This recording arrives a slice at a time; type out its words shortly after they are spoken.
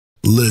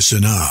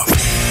Listen up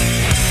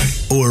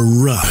or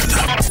run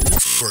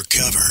for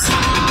cover.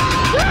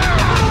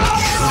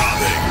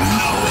 Dropping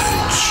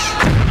knowledge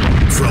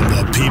from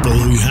the people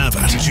who have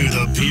it to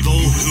the people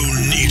who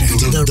need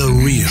it. The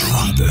real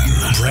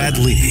Brad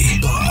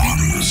Lee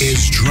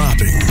is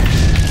dropping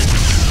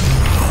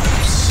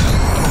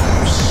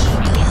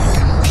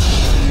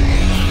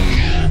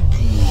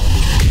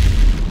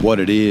What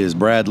it is,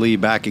 Brad Lee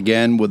back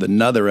again with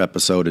another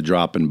episode of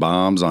Dropping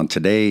Bombs. On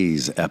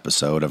today's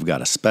episode, I've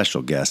got a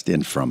special guest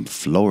in from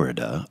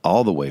Florida,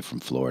 all the way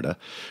from Florida.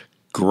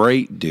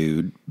 Great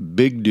dude,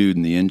 big dude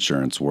in the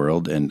insurance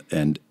world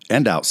and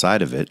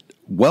outside of it.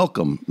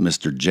 Welcome,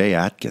 Mr. Jay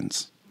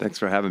Adkins. Thanks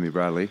for having me,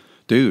 Bradley.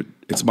 Dude,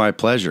 it's my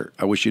pleasure.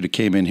 I wish you'd have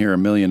came in here a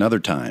million other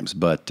times,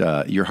 but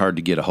you're hard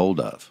to get a hold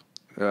of.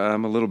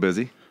 I'm a little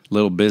busy.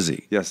 Little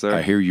busy. Yes, sir.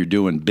 I hear you're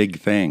doing big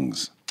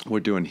things. We're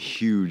doing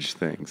huge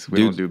things. We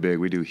don't do big,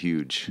 we do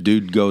huge.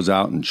 Dude goes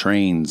out and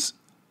trains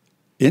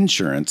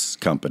insurance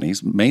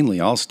companies, mainly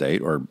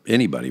Allstate, or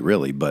anybody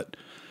really, but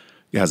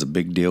he has a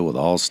big deal with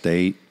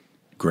Allstate.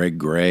 Greg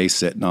Gray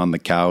sitting on the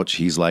couch.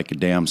 He's like a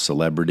damn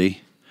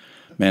celebrity.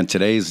 Man,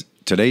 today's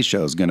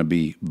show is going to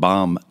be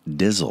bomb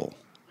dizzle.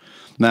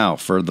 Now,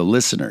 for the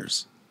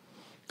listeners,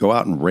 go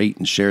out and rate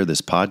and share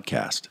this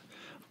podcast.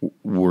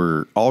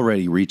 We're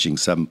already reaching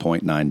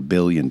 7.9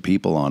 billion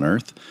people on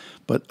Earth.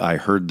 But I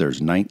heard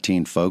there's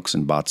 19 folks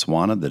in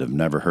Botswana that have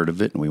never heard of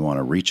it, and we want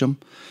to reach them.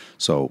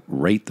 So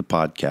rate the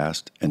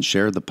podcast and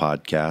share the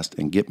podcast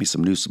and get me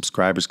some new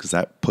subscribers because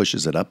that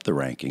pushes it up the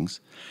rankings.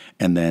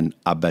 And then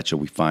I bet you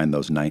we find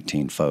those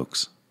 19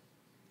 folks.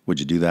 Would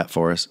you do that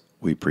for us?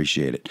 We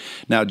appreciate it.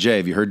 Now, Jay,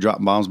 have you heard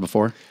Dropping Bombs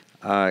before?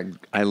 I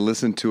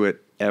listen to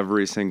it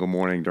every single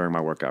morning during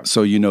my workout.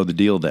 So you know the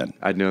deal then?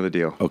 I know the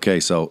deal. Okay,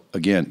 so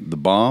again, the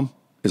bomb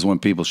is when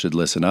people should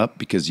listen up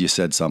because you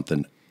said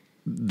something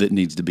that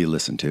needs to be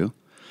listened to.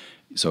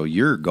 So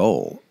your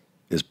goal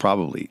is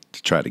probably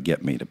to try to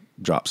get me to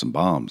drop some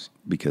bombs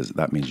because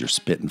that means you're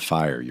spitting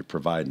fire, you're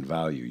providing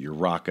value, you're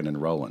rocking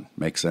and rolling.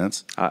 Make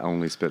sense? I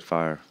only spit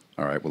fire.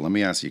 All right, well, let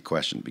me ask you a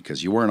question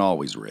because you weren't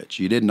always rich.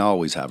 You didn't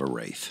always have a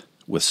Wraith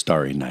with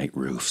starry night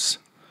roofs.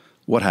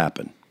 What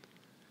happened?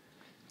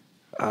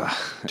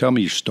 Tell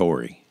me your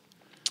story.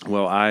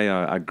 Well,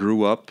 I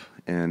grew up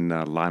in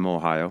Lima,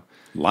 Ohio.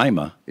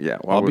 Lima? Yeah.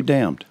 Well, I'll be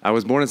damned. I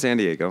was born in San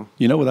Diego.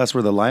 You know, that's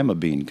where the lima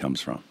bean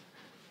comes from.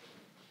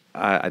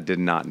 I did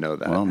not know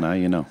that. Well, now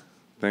you know.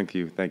 Thank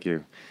you.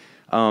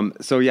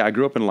 So, yeah, I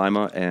grew up in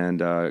Lima and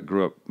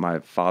my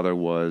father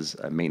was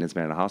a maintenance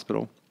man in a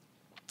hospital.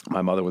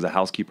 My mother was a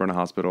housekeeper in a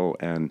hospital,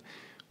 and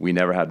we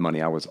never had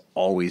money. I was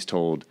always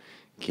told,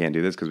 can't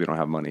do this because we don't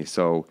have money.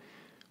 So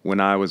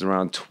when I was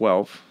around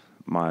 12,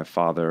 my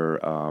father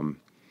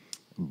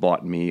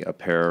bought me a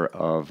pair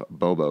of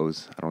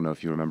Bobos. I don't know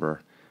if you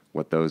remember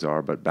what those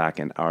are, but back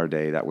in our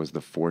day, that was the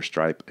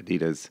 4-stripe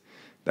Adidas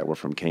that were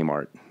from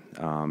Kmart.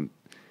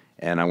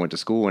 And I went to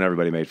school and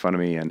everybody made fun of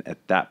me. And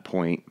at that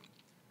point,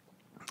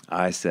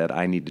 I said,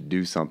 I need to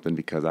do something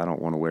because I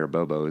don't want to wear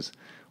Bobos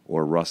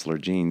or Rustler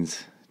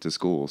jeans to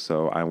school.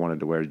 So I wanted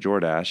to wear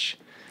Jordache.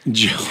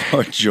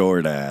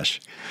 Jordache.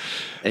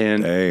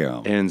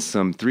 And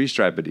some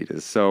 3-stripe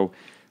Adidas. So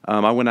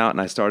I went out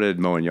and I started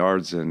mowing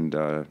yards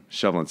and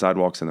shoveling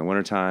sidewalks in the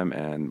wintertime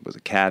and was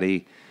a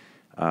caddy.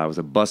 I was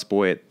a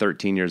busboy at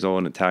 13 years old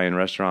in an Italian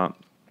restaurant.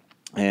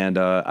 And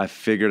I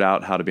figured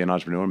out how to be an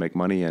entrepreneur, make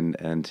money,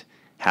 and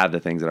have the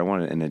things that I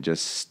wanted. And it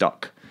just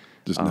stuck.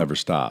 Just never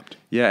stopped.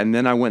 Yeah, and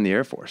then I went in the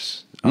Air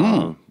Force.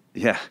 Yeah.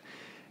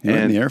 You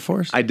went in the Air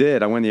Force? I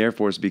did. I went in the Air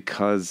Force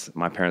because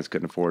my parents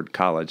couldn't afford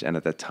college. And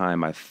at that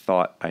time, I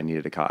thought I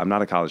needed a college. I'm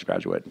not a college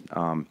graduate.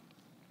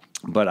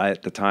 But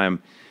at the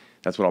time,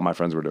 that's what all my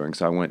friends were doing.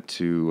 So I wanted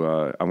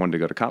to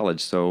go to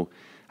college. So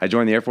I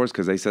joined the Air Force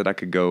because they said I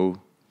could go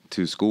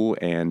to school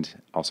and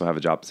also have a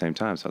job at the same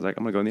time. So I was like,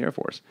 I'm going to go in the Air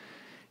Force.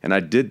 And I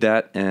did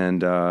that,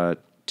 and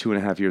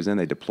 2.5 years in,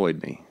 they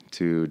deployed me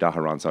to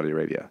Dhahran, Saudi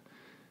Arabia.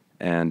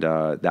 And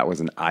that was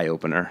an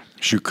eye-opener.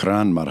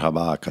 Shukran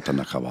marhaba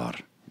katana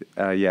khabar.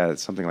 Yeah,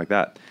 something like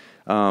that.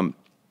 And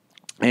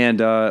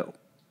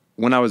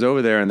when I was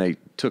over there and they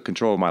took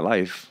control of my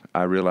life,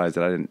 I realized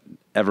that I didn't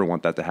ever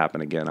want that to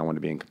happen again. I wanted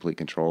to be in complete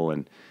control.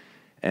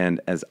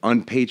 And as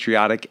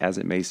unpatriotic as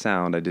it may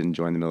sound, I didn't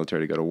join the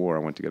military to go to war. I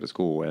went to go to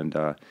school.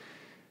 And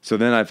so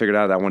then I figured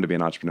out that I wanted to be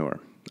an entrepreneur.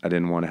 I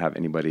didn't want to have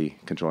anybody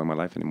controlling my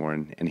life anymore.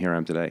 And here I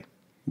am today.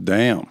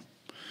 Damn.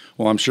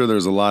 Well, I'm sure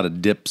there's a lot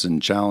of dips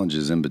and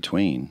challenges in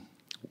between.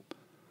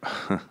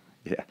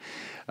 Yeah.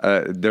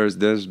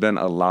 There's been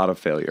a lot of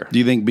failure. Do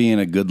you think being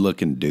a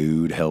good-looking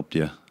dude helped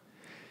you?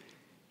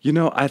 You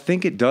know, I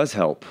think it does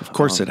help. Of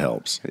course it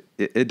helps.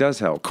 It does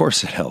help. Of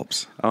course it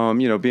helps.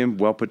 Being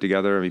well put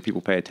together, I mean,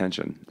 people pay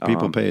attention.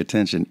 People pay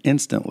attention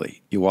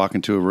instantly. You walk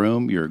into a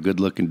room, you're a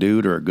good-looking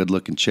dude or a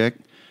good-looking chick,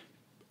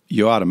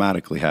 you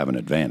automatically have an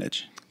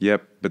advantage.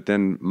 Yep, but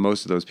then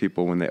most of those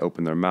people, when they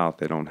open their mouth,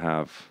 they don't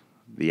have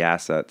the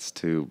assets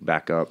to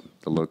back up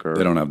the looker.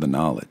 They don't have the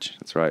knowledge.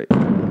 That's right.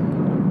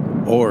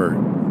 Or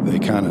they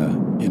kind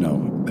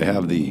of, they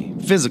have the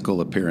physical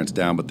appearance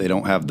down, but they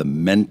don't have the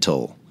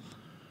mental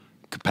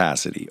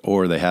capacity,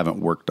 or they haven't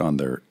worked on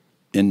their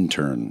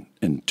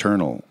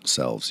internal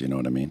selves. You know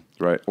what I mean?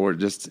 Right. Or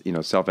just,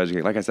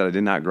 self-educate. Like I said, I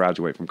did not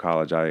graduate from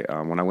college.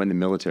 When I went in the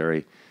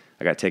military,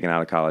 I got taken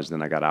out of college,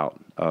 then I got out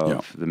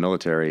of the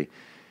military.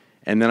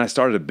 And then I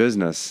started a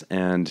business.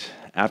 And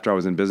after I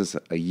was in business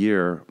a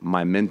year,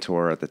 my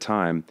mentor at the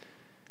time,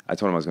 I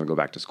told him I was going to go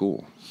back to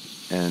school.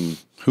 And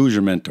who's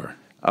your mentor?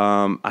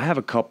 I have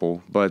a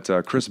couple, but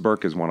Chris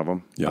Burke is one of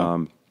them.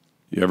 Yeah.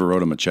 You ever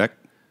wrote him a check?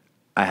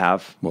 I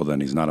have. Well,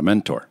 then he's not a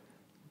mentor.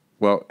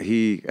 Well,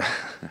 he's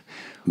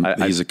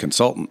a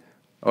consultant.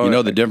 You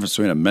know the difference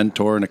between a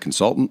mentor and a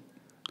consultant?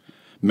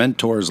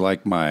 Mentor is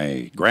like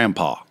my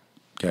grandpa,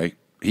 okay?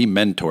 He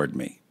mentored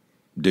me.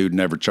 Dude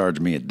never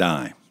charged me a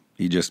dime.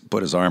 He just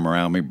put his arm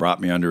around me,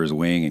 brought me under his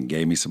wing, and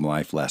gave me some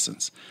life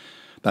lessons.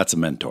 That's a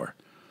mentor.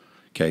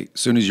 Okay, as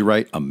soon as you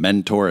write a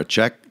mentor a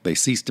check, they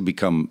cease to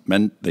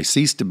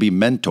be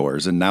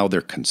mentors, and now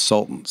they're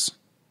consultants.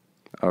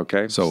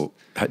 Okay. So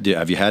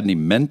have you had any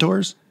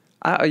mentors?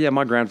 Yeah,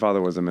 my grandfather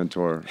was a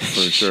mentor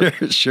for sure.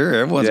 Sure.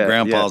 Everyone's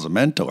grandpa's a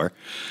mentor.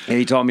 And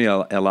he taught me a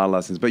lot of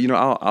lessons. But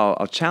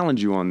I'll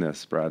challenge you on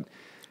this, Brad.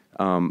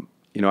 I've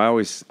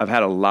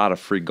had a lot of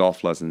free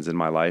golf lessons in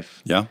my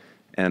life. Yeah.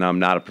 And I'm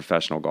not a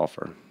professional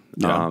golfer.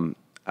 Yeah.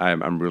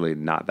 I'm really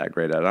not that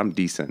great at it. I'm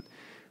decent.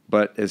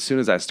 But as soon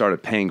as I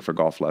started paying for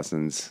golf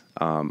lessons,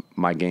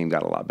 my game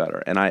got a lot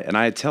better. And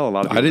I tell a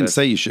lot of people I didn't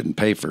say you shouldn't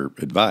pay for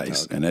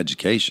advice and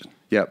education.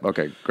 Yep.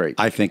 Okay, great.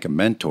 I think a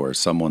mentor is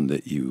someone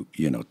that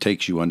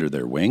takes you under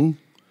their wing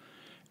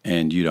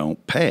and you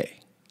don't pay.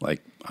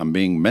 Like, I'm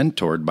being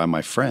mentored by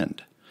my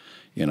friend.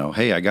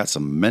 Hey, I got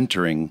some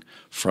mentoring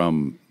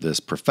from this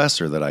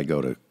professor that I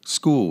go to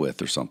school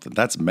with or something.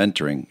 That's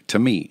mentoring to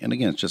me. And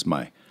again, it's just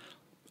my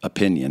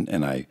opinion,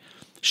 and I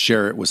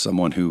share it with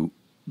someone who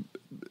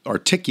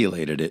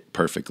articulated it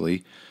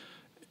perfectly.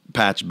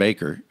 Patch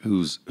Baker,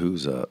 who's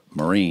a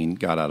Marine,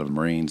 got out of the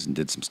Marines and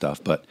did some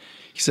stuff, but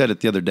he said it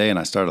the other day, and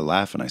I started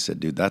laughing. I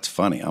said, "Dude, that's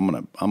funny. I'm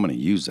gonna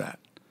use that,"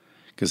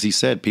 because he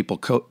said people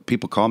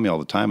call me all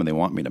the time and they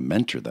want me to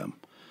mentor them,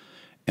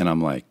 and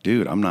I'm like,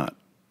 "Dude, I'm not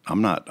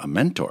a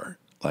mentor.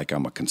 Like,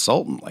 I'm a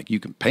consultant. Like, you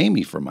can pay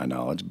me for my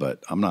knowledge,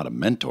 but I'm not a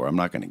mentor. I'm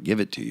not going to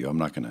give it to you. I'm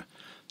not going to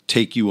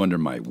take you under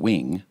my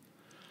wing."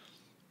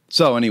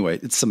 So anyway,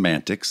 it's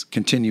semantics.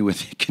 Continue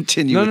with your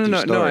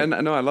story.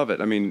 No, I love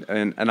it. I mean,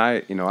 and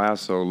I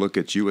also look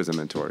at you as a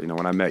mentor.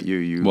 When I met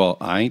you. Well,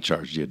 I ain't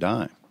charged you a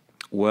dime.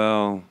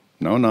 Well,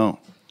 no,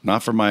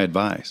 not for my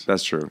advice.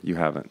 That's true. You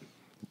haven't.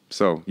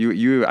 So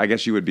you, I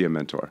guess you would be a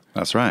mentor.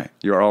 That's right.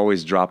 You're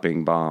always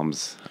dropping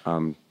bombs.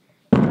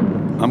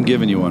 I'm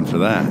giving you one for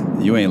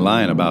that. You ain't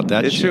lying about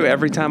that. It's true.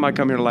 Every time I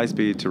come here to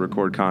Lightspeed to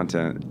record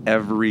content,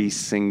 every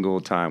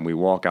single time we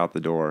walk out the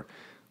door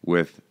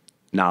with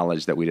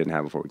knowledge that we didn't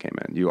have before we came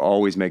in. You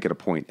always make it a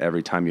point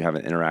every time you have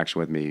an interaction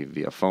with me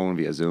via phone,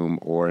 via Zoom,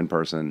 or in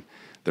person.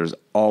 There's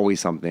always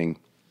something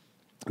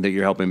that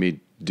you're helping me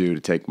do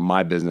to take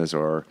my business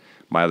or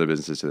my other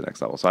businesses to the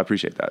next level. So I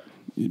appreciate that.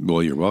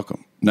 Well, you're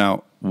welcome.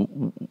 Now,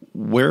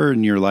 where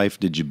in your life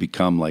did you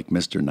become like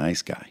Mr.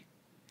 Nice Guy?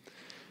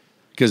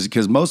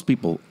 Because most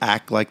people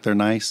act like they're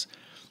nice.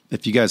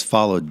 If you guys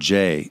follow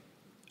Jay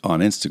on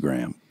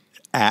Instagram,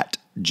 at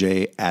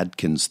Jay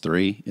Adkins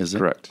 3, is it?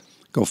 Correct.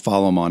 Go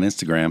follow him on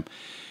Instagram.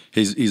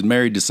 He's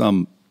married to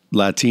some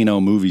Latino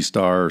movie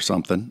star or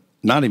something.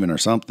 Not even or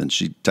something.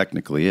 She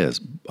technically is.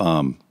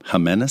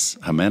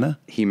 Jimena.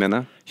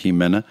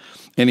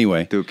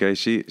 Anyway, Duque.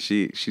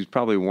 She's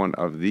probably one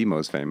of the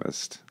most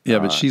famous. Yeah,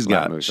 but she's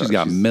got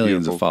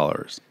millions of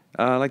followers.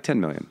 Like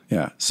 10 million.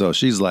 Yeah. So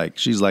she's like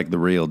the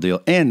real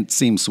deal, and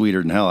seems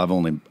sweeter than hell. I've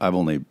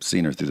only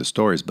seen her through the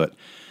stories, but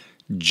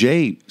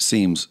Jay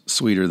seems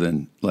sweeter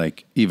than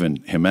like even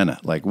Jimena.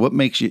 Like, what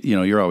makes you?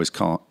 You're always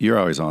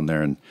on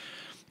there and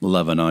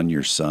loving on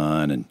your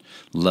son and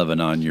loving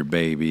on your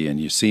baby,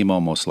 and you seem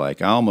almost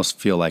like, I almost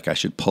feel like I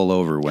should pull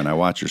over when I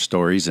watch your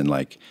stories and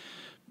like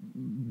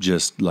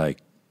just like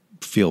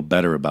feel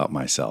better about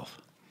myself.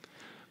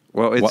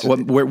 Well,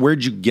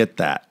 where'd you get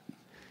that?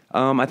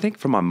 I think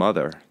from my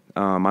mother.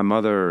 My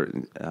mother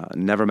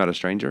never met a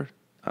stranger.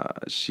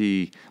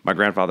 My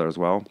grandfather as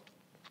well.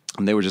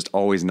 And they were just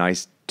always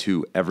nice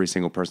to every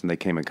single person they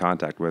came in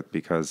contact with,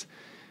 because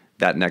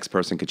that next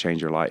person could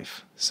change your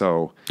life.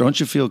 So don't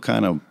you feel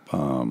kind of,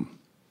 I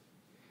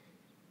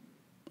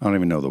don't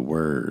even know the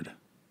word,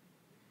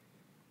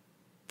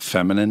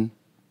 feminine,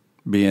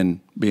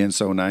 being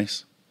so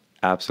nice?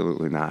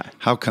 Absolutely not.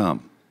 How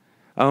come?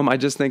 I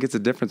just think it's a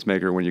difference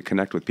maker when you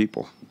connect with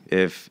people.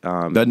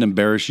 Doesn't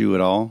embarrass you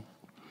at all?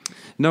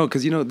 No,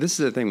 because this is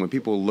the thing. When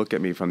people look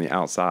at me from the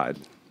outside,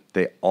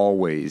 they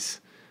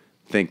always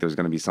think there's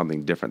going to be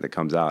something different that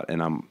comes out,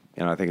 and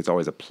I think it's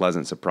always a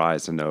pleasant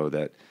surprise to know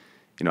that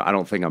I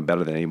don't think I'm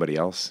better than anybody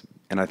else,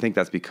 and I think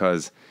that's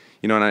because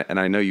and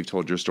I know you've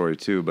told your story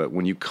too, but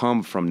when you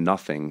come from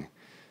nothing,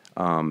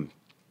 and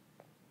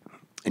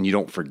you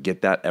don't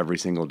forget that every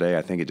single day,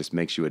 I think it just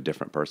makes you a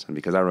different person,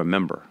 because I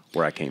remember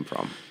where I came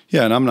from.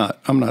 Yeah, and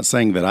I'm not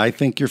saying that I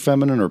think you're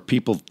feminine or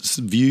people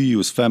view you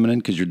as feminine,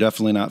 because you're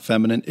definitely not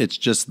feminine. It's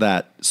just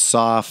that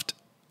soft,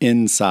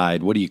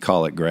 inside. What do you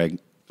call it, Greg?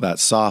 That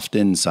soft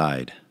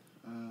inside.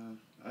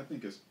 I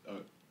think it's.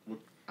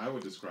 I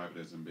would describe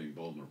it as him being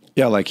vulnerable.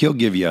 Yeah, like he'll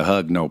give you a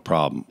hug, no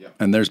problem. Yeah.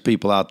 And there's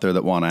people out there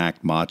that want to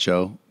act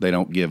macho. They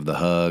don't give the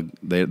hug.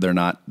 They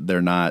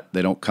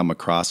don't come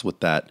across with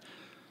that,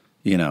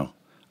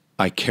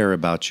 I care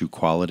about you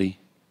quality.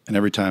 And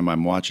every time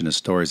I'm watching his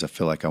stories, I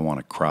feel like I want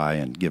to cry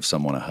and give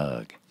someone a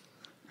hug.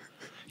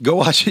 Go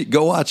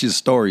watch his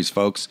stories,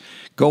 folks.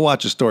 Go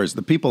watch his stories.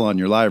 The people on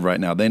your live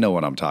right now, they know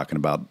what I'm talking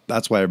about.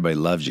 That's why everybody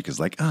loves you, because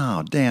like,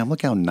 oh, damn,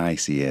 look how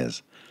nice he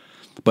is.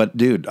 But,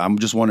 dude, I'm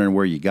just wondering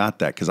where you got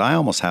that, because I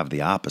almost have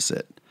the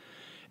opposite.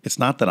 It's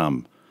not that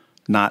I'm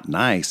not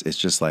nice. It's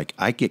just like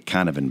I get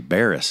kind of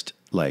embarrassed,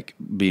 like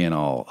being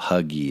all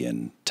huggy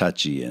and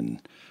touchy and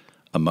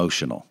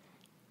emotional.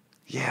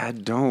 Yeah, I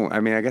don't. I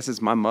mean, I guess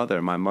it's my mother.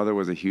 My mother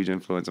was a huge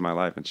influence in my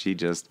life, and she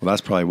just... Well,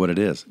 that's probably what it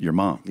is, your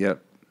mom.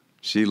 Yep.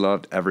 She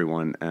loved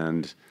everyone,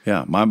 and...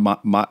 Yeah,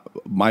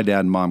 my dad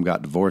and mom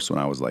got divorced when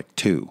I was like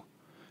 2,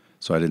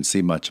 so I didn't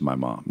see much of my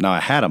mom. Now, I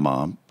had a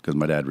mom because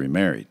my dad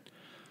remarried.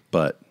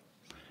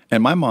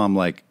 And my mom,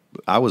 like,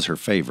 I was her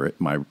favorite.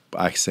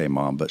 I say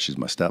mom, but she's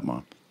my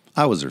stepmom.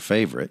 I was her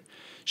favorite.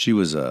 She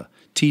was a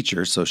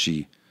teacher, so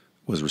she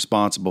was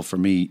responsible for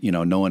me,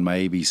 knowing my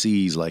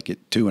ABCs like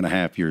at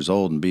 2.5 years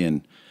old and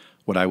being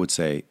what I would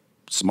say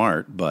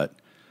smart. But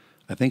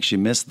I think she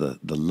missed the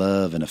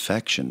love and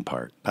affection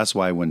part. That's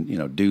why when,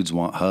 dudes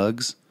want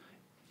hugs,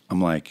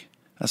 I'm like,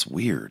 that's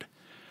weird.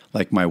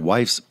 Like my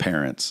wife's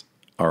parents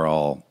are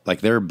all,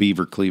 like they're a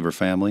Beaver Cleaver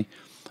family.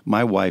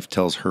 My wife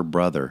tells her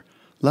brother,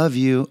 love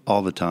you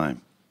all the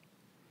time.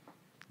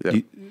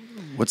 Yeah.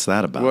 What's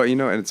that about? Well,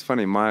 and it's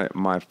funny. My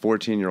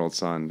 14-year-old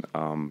son,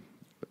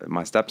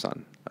 my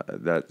stepson,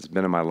 that's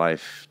been in my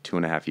life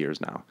 2.5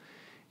 years now.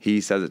 He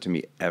says it to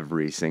me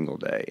every single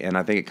day. And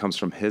I think it comes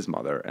from his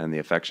mother and the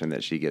affection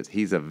that she gets.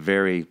 He's a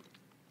very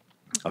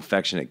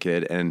affectionate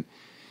kid. And,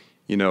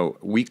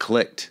 we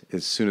clicked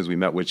as soon as we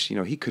met, which,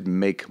 he could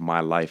make my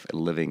life a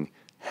living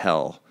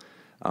hell.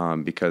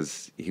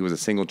 Because he was a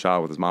single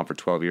child with his mom for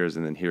 12 years,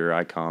 and then here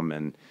I come,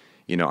 and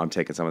I'm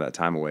taking some of that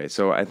time away.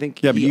 So I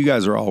think, but you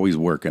guys are always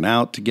working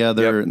out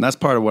together, yep. And that's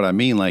part of what I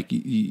mean. Like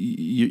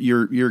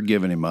you're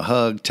giving him a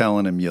hug,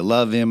 telling him you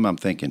love him. I'm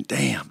thinking,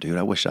 damn, dude,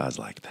 I wish I was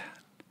like that.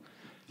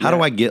 How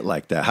do I get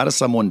like that? How does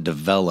someone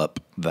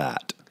develop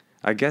that?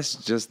 I guess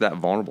just that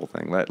vulnerable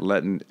thing.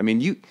 I mean,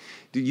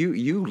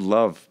 you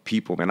love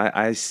people, man.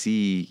 I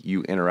see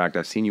you interact.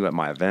 I've seen you at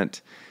my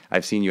event.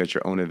 I've seen you at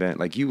your own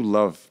event. Like, you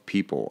love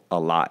people a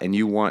lot, and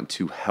you want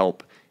to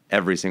help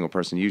every single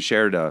person. You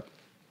shared a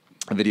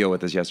video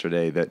with us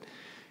yesterday that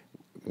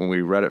when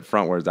we read it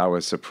frontwards, I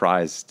was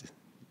surprised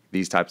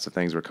these types of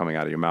things were coming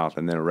out of your mouth.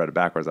 And then I read it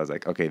backwards. I was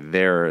like, okay,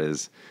 there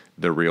is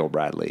the real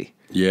Bradley.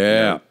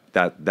 Yeah.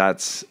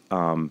 That's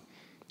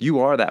you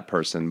are that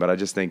person, but I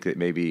just think that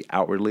maybe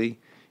outwardly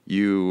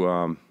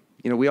you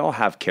we all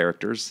have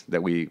characters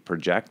that we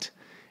project.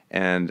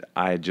 And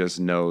I just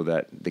know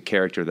that the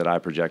character that I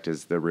project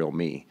is the real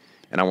me.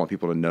 And I want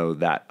people to know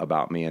that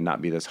about me and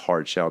not be this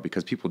hard shell,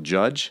 because people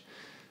judge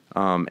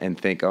and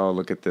think, oh,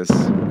 look at this.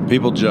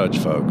 People judge,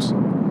 folks.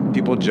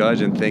 People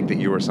judge and think that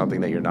you are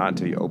something that you're not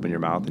until you open your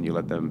mouth and you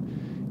let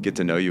them get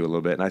to know you a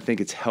little bit. And I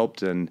think it's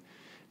helped in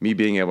me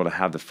being able to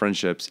have the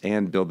friendships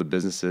and build the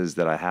businesses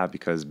that I have,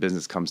 because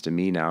business comes to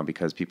me now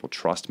because people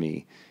trust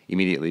me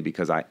immediately,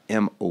 because I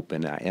am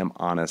open, I am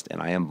honest,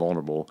 and I am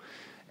vulnerable.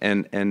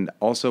 And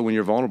also when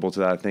you're vulnerable to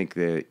that, I think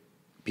that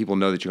people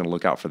know that you're going to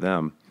look out for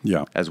them,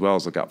 as well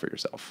as look out for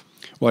yourself.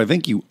 Well, I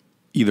think you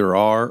either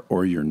are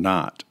or you're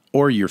not,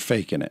 or you're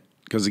faking it.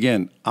 Because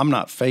again, I'm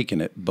not faking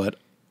it, but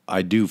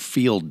I do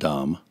feel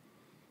dumb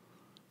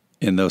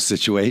in those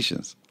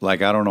situations.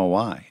 Like, I don't know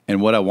why. And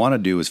what I want to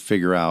do is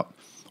figure out,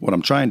 what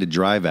I'm trying to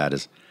drive at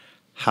is,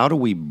 how do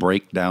we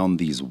break down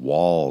these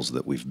walls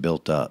that we've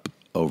built up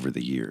over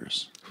the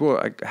years?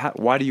 Well,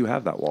 why do you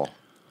have that wall?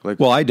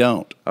 Well, I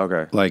don't.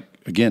 Okay. Like,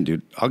 again,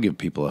 dude, I'll give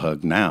people a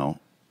hug now,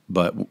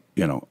 but,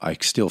 I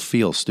still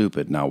feel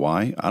stupid. Now,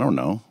 why? I don't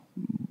know.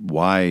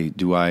 Why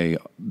do I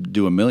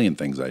do a million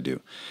things I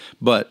do?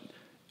 But,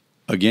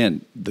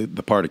 again, the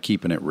part of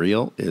keeping it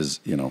real is,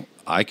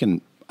 I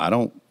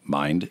don't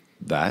mind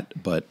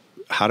that, but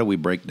how do we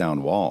break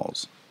down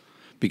walls?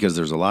 Because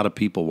there's a lot of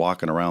people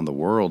walking around the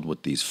world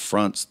with these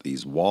fronts,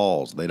 these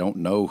walls. They don't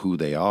know who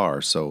they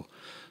are. So,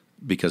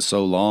 because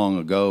so long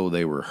ago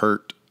they were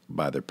hurt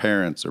by their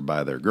parents or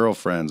by their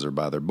girlfriends or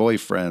by their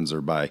boyfriends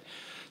or by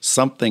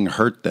something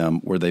hurt them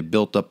where they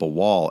built up a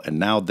wall, and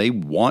now they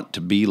want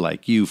to be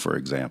like you, for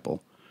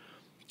example.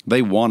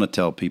 They want to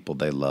tell people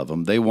they love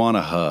them. They want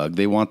a hug.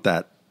 They want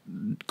that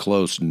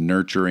close,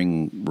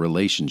 nurturing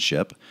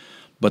relationship,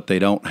 but they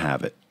don't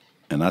have it.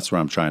 And that's where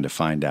I'm trying to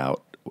find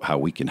out how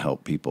we can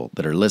help people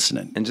that are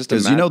listening. And just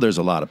because there's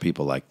a lot of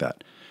people like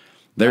that.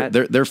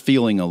 They're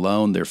feeling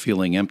alone. They're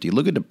feeling empty.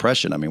 Look at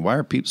depression. I mean, why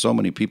are so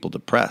many people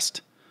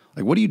depressed?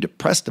 Like, what are you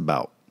depressed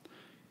about?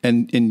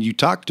 And you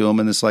talk to them,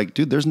 and it's like,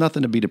 dude, there's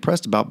nothing to be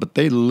depressed about. But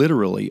they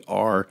literally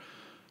are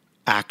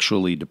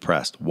actually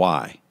depressed.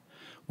 Why?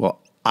 Well,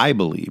 I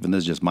believe, and this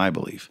is just my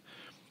belief,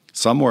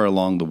 somewhere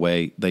along the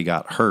way they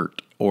got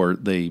hurt, or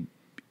they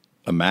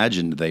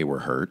imagined they were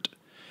hurt.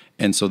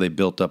 And so they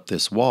built up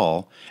this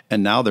wall,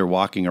 and now they're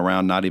walking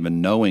around not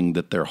even knowing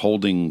that they're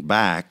holding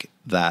back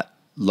that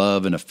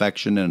love and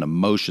affection and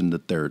emotion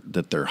that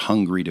they're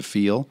hungry to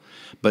feel,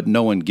 but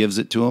no one gives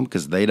it to them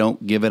because they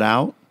don't give it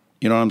out.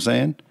 You know what I'm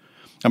saying?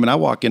 I mean, I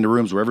walk into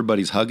rooms where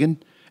everybody's hugging,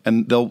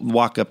 and they'll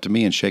walk up to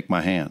me and shake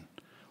my hand.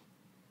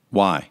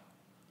 Why?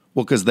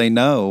 Well, because they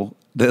know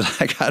that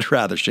like, I'd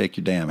rather shake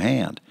your damn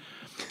hand.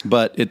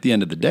 But at the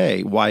end of the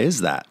day, why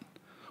is that?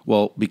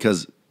 Well,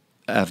 because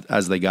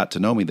as they got to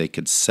know me, they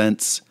could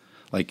sense,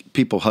 like,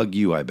 people hug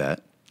you, I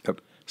bet.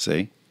 Yep.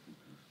 See?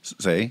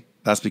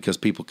 That's because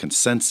people can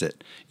sense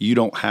it. You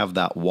don't have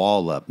that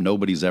wall up.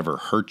 Nobody's ever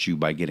hurt you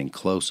by getting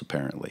close,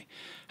 apparently.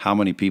 How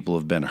many people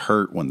have been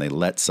hurt when they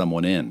let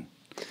someone in?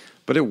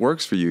 But it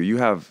works for you. You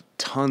have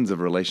tons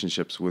of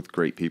relationships with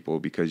great people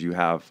because you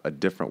have a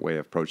different way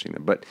of approaching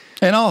them.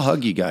 And I'll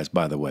hug you guys,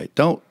 by the way.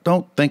 Don't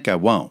think I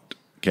won't.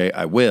 Okay,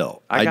 I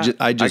will. I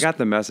got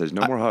the message.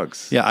 No more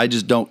hugs. Yeah, I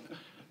just don't.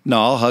 No,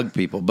 I'll hug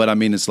people, but I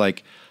mean, it's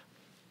like,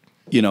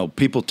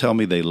 people tell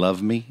me they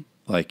love me.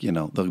 Like,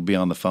 they'll be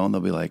on the phone.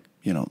 They'll be like,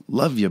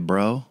 love you,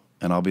 bro.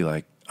 And I'll be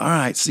like, all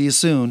right, see you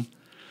soon.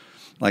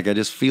 Like, I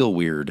just feel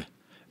weird.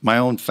 My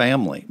own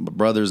family, my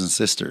brothers and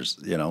sisters,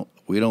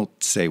 we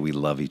don't say we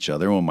love each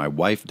other. When my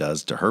wife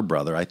does to her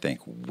brother, I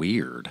think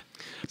weird.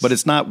 But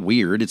it's not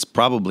weird. It's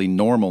probably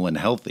normal and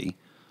healthy.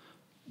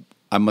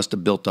 I must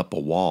have built up a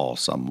wall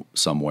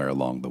somewhere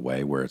along the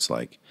way where it's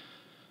like,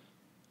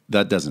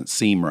 that doesn't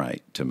seem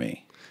right to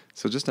me.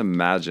 So just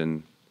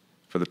imagine,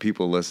 for the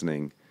people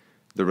listening,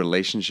 the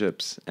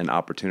relationships and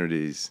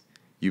opportunities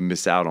you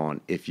miss out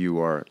on if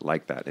you are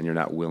like that and you're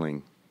not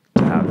willing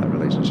to have that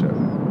relationship.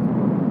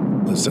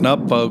 Listen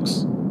up,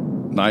 folks.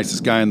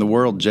 Nicest guy in the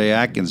world, Jay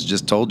Adkins,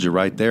 just told you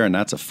right there, and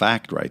that's a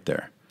fact right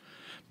there.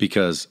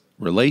 Because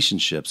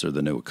relationships are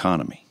the new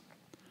economy.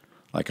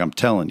 Like, I'm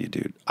telling you,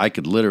 dude, I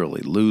could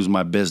literally lose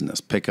my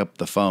business, pick up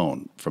the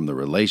phone from the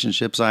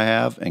relationships I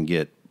have, and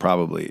get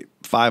probably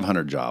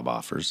 500 job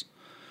offers,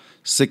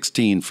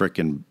 16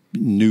 freaking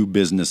new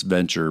business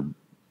venture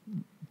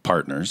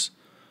partners.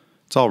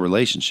 It's all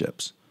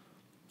relationships,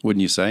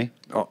 wouldn't you say?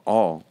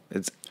 All.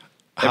 It's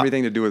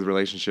everything to do with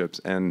relationships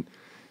and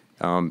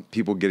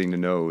people getting to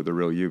know the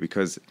real you,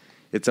 because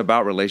it's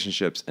about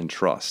relationships and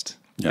trust.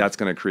 Yeah. That's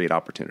going to create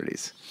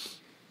opportunities.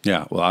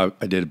 Yeah. Well,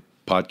 I did a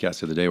podcast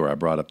the other day where I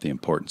brought up the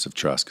importance of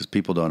trust, because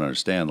people don't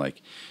understand.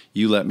 Like,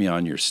 you let me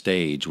on your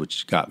stage,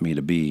 which got me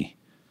to be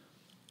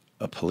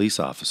a police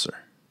officer.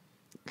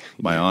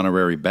 My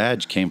honorary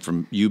badge came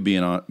from me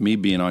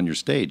being on your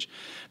stage.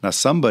 Now,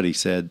 somebody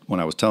said when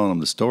I was telling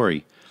them the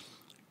story,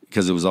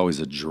 because it was always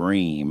a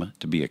dream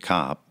to be a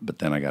cop, but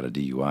then I got a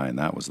DUI and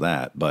that was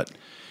that. But at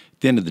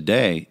the end of the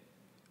day,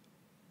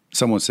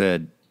 someone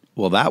said,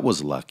 well, that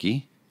was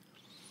lucky.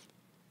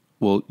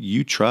 Well,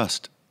 you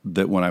trust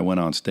that when I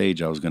went on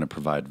stage, I was going to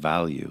provide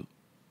value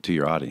to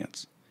your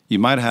audience. You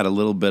might have had a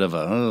little bit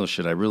of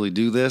should I really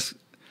do this?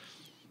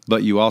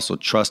 But you also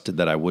trusted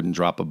that I wouldn't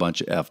drop a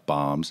bunch of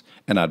F-bombs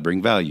and I'd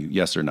bring value.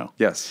 Yes or no?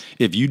 Yes.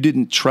 If you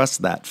didn't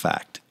trust that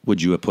fact,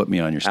 would you have put me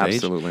on your stage?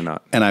 Absolutely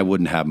not. And I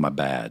wouldn't have my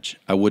badge.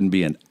 I wouldn't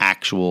be an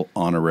actual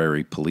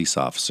honorary police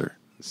officer.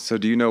 So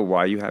do you know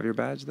why you have your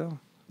badge, though?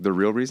 The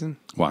real reason?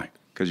 Why?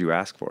 Because you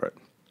ask for it.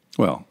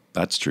 Well,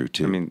 that's true,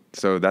 too. I mean,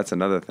 so that's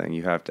another thing.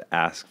 You have to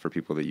ask for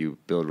people that you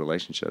build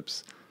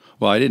relationships.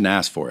 Well, I didn't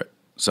ask for it.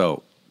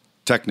 So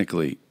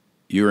technically,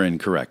 you're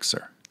incorrect,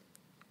 sir.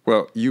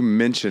 Well, you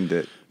mentioned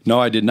it. No,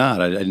 I did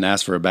not. I didn't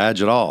ask for a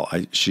badge at all.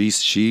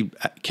 She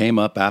came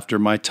up after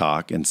my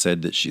talk and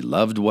said that she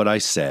loved what I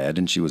said,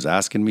 and she was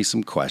asking me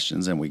some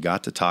questions, and we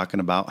got to talking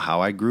about how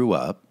I grew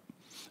up.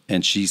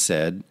 And she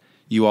said,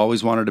 you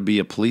always wanted to be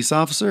a police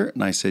officer?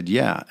 And I said,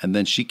 yeah. And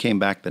then she came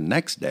back the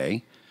next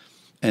day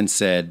and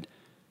said,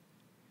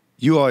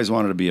 you always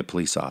wanted to be a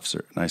police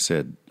officer. And I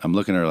said, I'm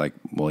looking at her like,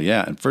 well,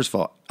 yeah. And first of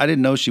all, I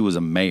didn't know she was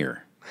a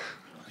mayor.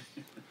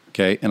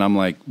 Okay. And I'm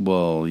like,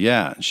 well,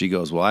 yeah. And she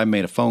goes, well, I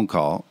made a phone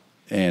call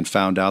and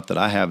found out that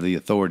I have the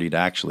authority to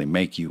actually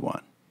make you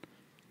one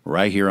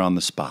right here on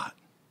the spot.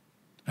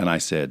 And I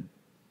said,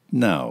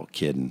 no,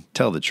 kidding.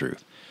 Tell the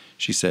truth.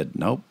 She said,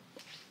 nope.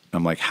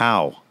 I'm like,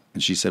 how?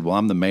 And she said, well,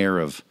 I'm the mayor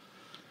of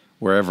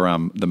wherever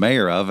I'm the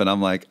mayor of. And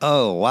I'm like,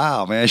 oh,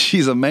 wow, man,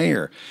 she's a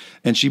mayor.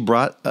 And she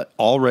brought an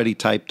already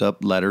typed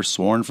up letter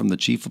sworn from the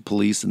chief of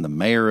police and the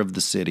mayor of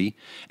the city.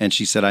 And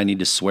she said, I need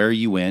to swear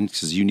you in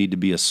because you need to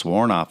be a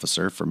sworn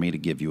officer for me to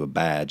give you a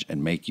badge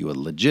and make you a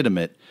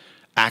legitimate,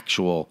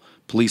 actual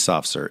police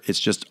officer. It's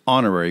just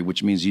honorary,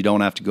 which means you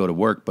don't have to go to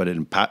work, but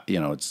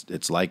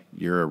it's like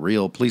you're a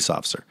real police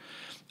officer.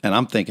 And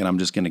I'm thinking I'm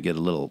just going to get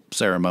a little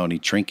ceremony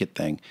trinket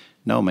thing.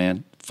 No,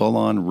 man, full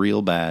on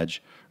real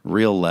badge,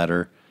 real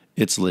letter.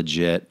 It's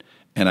legit,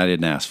 and I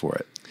didn't ask for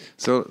it.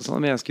 So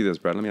let me ask you this,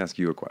 Brad. Let me ask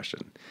you a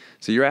question.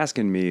 So you're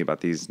asking me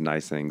about these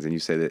nice things, and you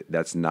say that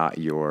that's not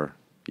your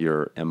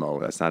MO.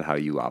 That's not how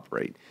you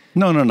operate.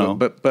 No.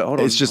 But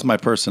hold on. It's just my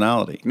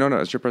personality. No,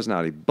 it's your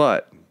personality.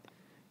 But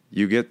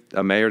you get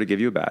a mayor to give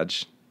you a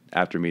badge,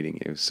 after meeting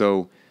you.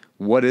 So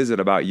what is it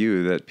about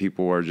you that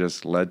people are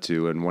just led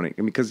to and wanting?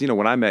 Because,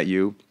 when I met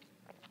you,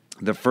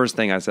 the first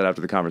thing I said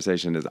after the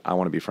conversation is I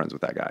want to be friends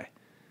with that guy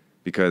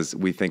because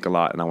we think a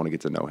lot and I want to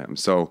get to know him.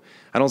 So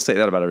I don't say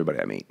that about everybody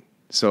I meet.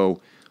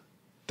 So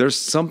there's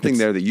something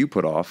there that you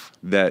put off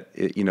that,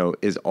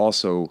 is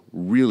also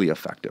really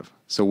effective.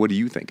 So what do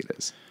you think it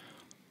is?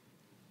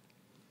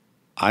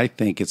 I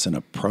think it's an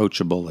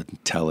approachable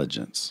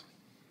intelligence.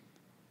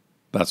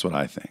 That's what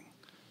I think.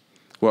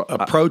 Well,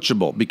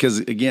 approachable, because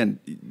again,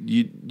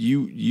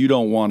 you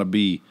don't want to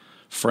be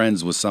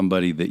friends with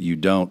somebody that you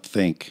don't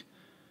think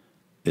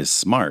is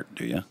smart,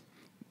 do you?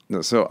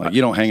 No, so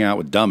you don't hang out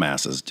with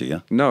dumbasses, do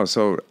you? No,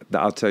 so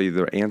I'll tell you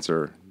the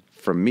answer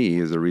from me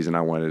is the reason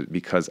I wanted it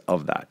because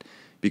of that.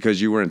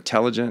 Because you were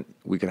intelligent,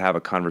 we could have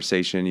a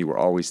conversation, you were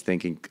always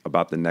thinking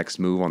about the next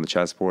move on the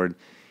chessboard,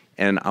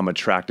 and I'm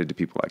attracted to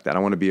people like that. I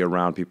want to be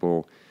around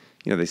people,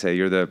 they say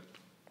you're the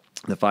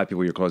 5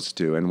 people you're closest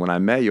to. And when I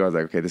met you, I was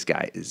like, okay, this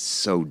guy is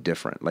so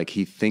different. Like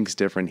he thinks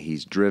different,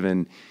 he's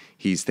driven,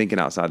 he's thinking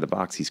outside the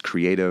box, he's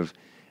creative,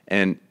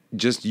 and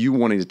just you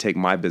wanting to take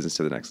my business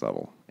to the next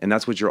level. And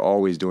that's what you're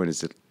always doing is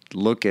to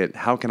look at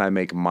how can I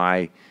make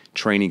my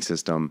training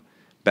system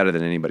better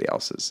than anybody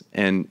else's.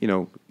 And,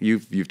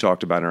 you've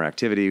talked about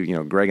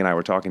interactivity. Greg and I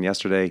were talking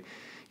yesterday,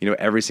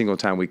 every single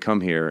time we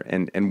come here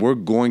and we're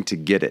going to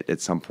get it at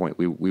some point.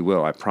 We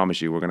will, I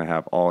promise you, we're going to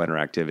have all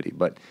interactivity,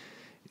 but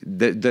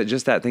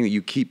just that thing that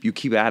you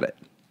keep at it.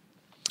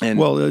 And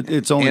well,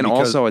 it's only and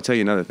because, also I'll tell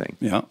you another thing.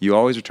 Yeah. You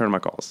always return my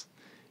calls.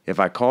 If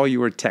I call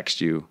you or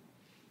text you,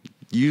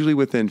 usually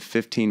within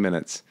 15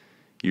 minutes,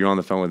 you're on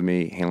the phone with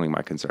me handling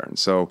my concerns.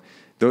 So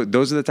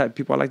those are the type of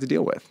people I like to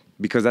deal with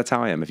because that's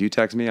how I am. If you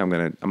text me, I'm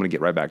gonna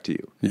get right back to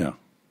you. Yeah.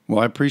 Well,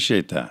 I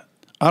appreciate that.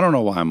 I don't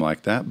know why I'm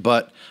like that,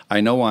 but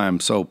I know why I'm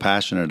so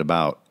passionate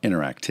about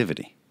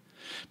interactivity.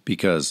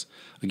 Because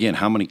again,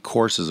 how many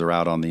courses are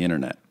out on the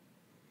internet?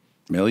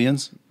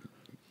 Millions?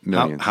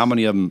 Millions. How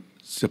many of them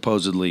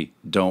supposedly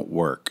don't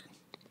work?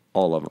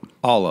 All of them.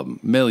 All of them.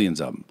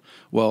 Millions of them.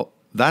 Well,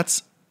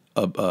 that's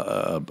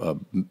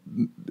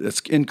it's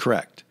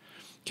incorrect.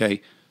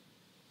 Okay.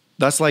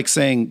 That's like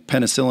saying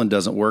penicillin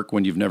doesn't work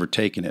when you've never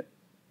taken it,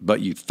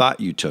 but you thought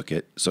you took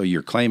it, so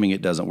you're claiming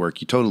it doesn't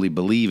work. You totally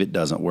believe it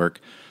doesn't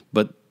work,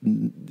 but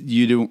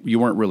you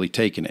weren't really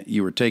taking it.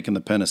 You were taking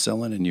the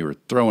penicillin and you were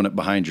throwing it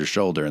behind your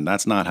shoulder, and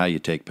that's not how you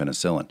take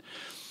penicillin.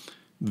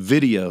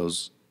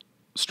 Videos,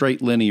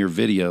 straight linear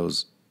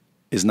videos,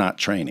 is not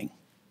training.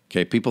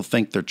 Okay, people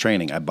think they're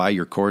training. I buy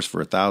your course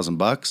for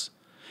 $1,000,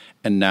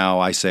 and now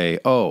I say,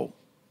 "Oh,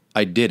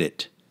 I did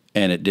it,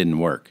 and it didn't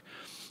work."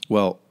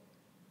 Well,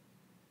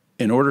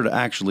 in order to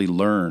actually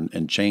learn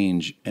and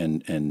change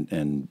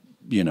and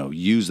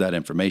use that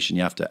information,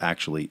 you have to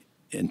actually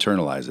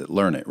internalize it,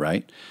 learn it,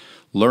 right?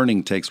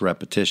 Learning takes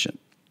repetition,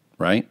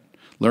 right?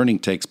 Learning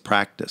takes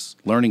practice.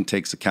 Learning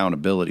takes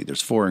accountability.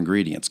 There's 4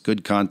 ingredients: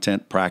 good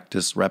content,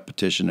 practice,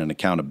 repetition, and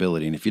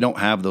accountability. And if you don't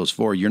have those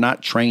 4, you're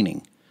not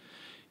training.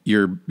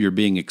 You're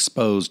being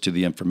exposed to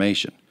the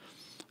information.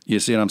 You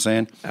see what I'm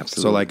saying?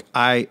 Absolutely. So like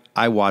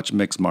I watch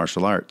mixed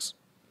martial arts.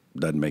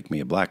 Doesn't make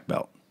me a black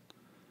belt.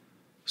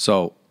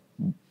 So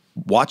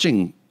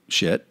watching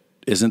shit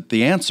isn't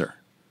the answer,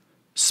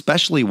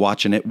 especially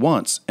watching it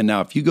once. And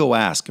now if you go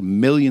ask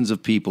millions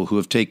of people who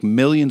have taken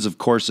millions of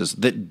courses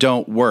that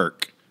don't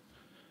work,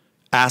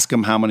 ask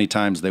them how many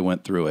times they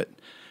went through it.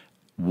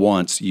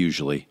 Once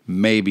usually,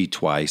 maybe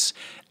twice.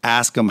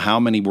 Ask them how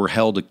many were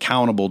held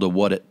accountable to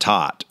what it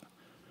taught.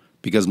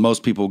 Because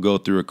most people go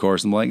through a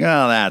course and be like,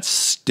 oh, that's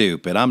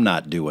stupid. I'm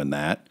not doing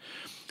that.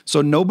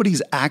 So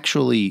nobody's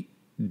actually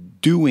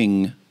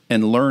doing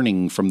and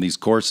learning from these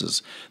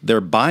courses. They're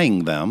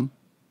buying them,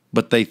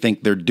 but they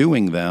think they're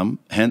doing them,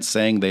 hence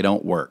saying they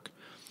don't work.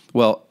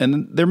 Well,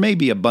 and there may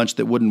be a bunch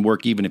that wouldn't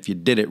work even if you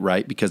did it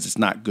right because it's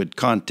not good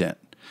content.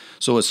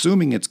 So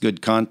assuming it's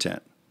good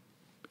content,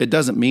 it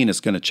doesn't mean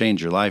it's going to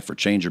change your life or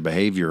change your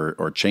behavior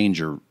or change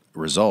your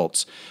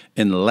results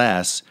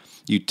unless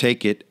you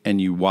take it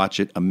and you watch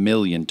it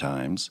 1,000,000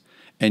 times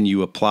and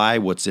you apply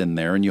what's in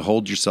there and you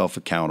hold yourself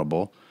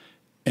accountable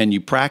and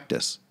you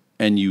practice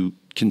and you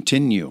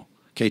continue.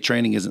 Okay,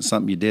 training isn't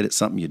something you did, it's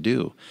something you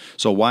do.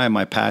 So why am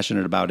I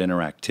passionate about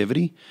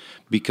interactivity?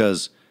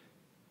 Because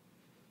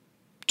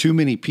too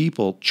many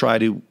people try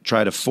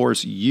to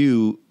force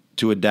you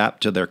to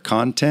adapt to their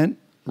content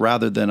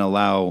rather than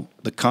allow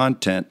the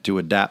content to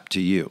adapt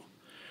to you.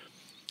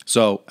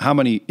 So how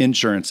many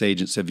insurance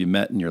agents have you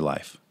met in your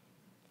life?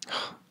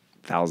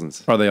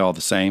 Thousands. Are they all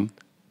the same?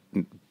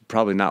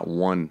 Probably not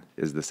one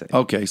is the same.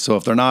 Okay, so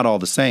if they're not all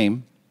the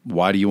same,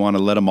 why do you want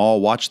to let them all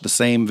watch the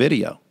same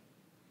video?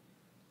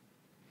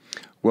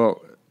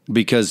 Well,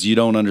 because you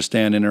don't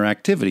understand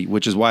interactivity,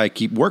 which is why I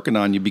keep working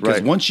on you. Because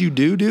right. Once you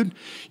do, dude,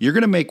 you're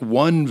going to make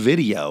one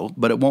video,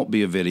 but it won't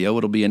be a video.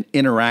 It'll be an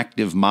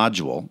interactive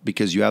module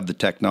because you have the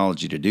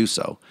technology to do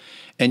so.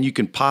 And you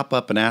can pop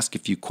up and ask a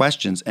few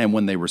questions. And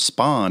when they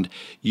respond,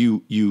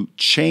 you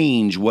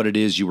change what it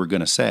is you were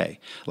going to say.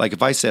 Like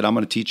if I said, I'm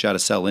going to teach you how to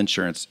sell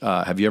insurance.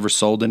 Have you ever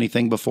sold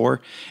anything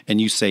before? And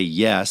you say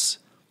yes.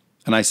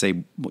 And I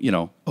say,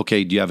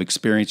 okay, do you have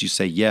experience? You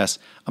say, yes.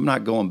 I'm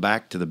not going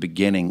back to the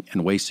beginning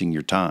and wasting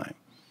your time.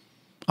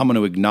 I'm going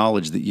to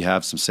acknowledge that you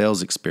have some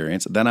sales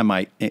experience. Then I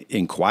might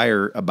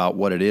inquire about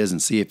what it is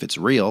and see if it's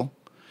real.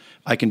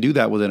 I can do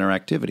that with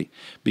interactivity,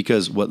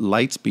 because what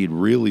Lightspeed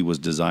really was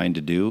designed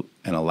to do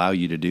and allow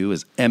you to do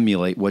is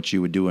emulate what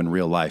you would do in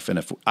real life. And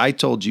if I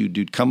told you,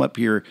 dude, come up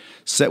here,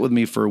 sit with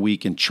me for a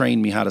week and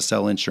train me how to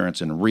sell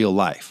insurance in real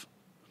life,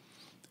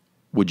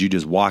 would you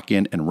just walk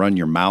in and run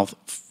your mouth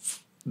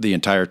the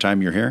entire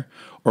time you're here?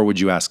 Or would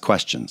you ask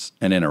questions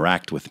and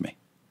interact with me?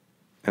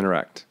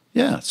 Interact.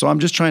 Yeah. So I'm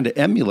just trying to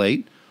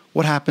emulate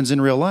what happens in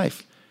real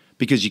life,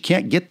 because you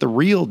can't get the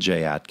real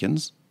Jay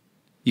Adkins.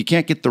 You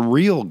can't get the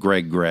real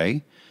Greg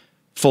Gray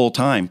full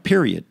time,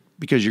 period,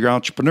 because you're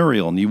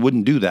entrepreneurial and you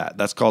wouldn't do that.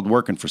 That's called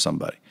working for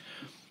somebody.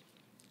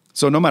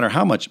 So no matter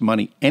how much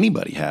money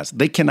anybody has,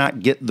 they cannot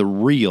get the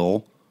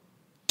real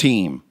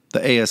team,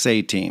 the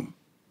ASA team.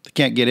 They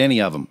can't get any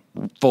of them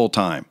full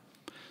time.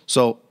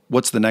 So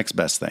what's the next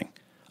best thing?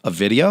 A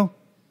video?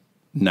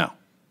 No.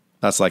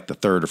 That's like the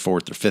third or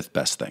fourth or fifth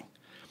best thing.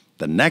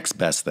 The next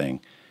best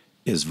thing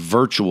is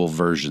virtual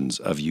versions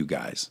of you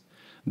guys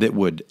that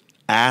would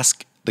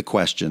ask the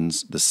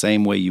questions the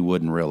same way you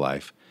would in real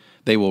life.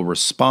 They will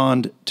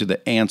respond to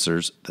the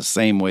answers the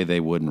same way they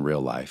would in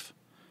real life.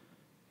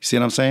 You see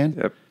what I'm saying?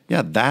 Yep.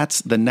 Yeah,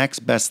 that's the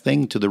next best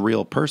thing to the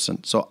real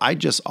person. So I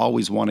just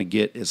always want to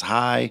get as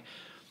high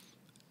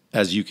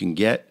as you can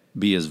get,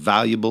 be as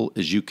valuable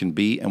as you can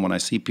be. And when I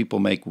see people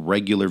make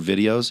regular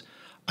videos,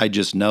 I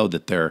just know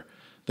that they're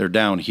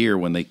down here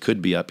when they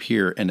could be up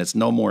here, and it's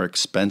no more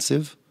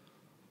expensive.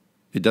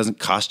 It doesn't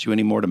cost you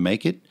any more to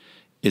make it.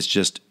 It's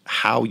just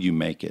how you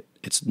make it.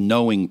 It's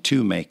knowing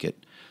to make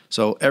it.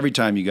 So every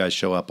time you guys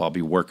show up, I'll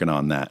be working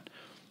on that.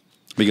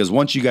 Because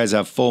once you guys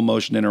have full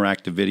motion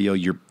interactive video,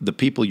 the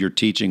people you're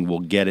teaching will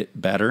get it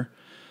better.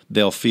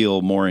 They'll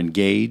feel more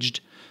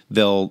engaged.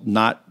 They'll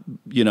not,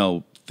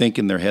 think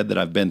in their head that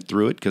I've been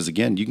through it. Because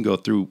again, you can go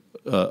through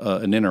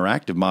an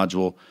interactive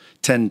module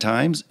 10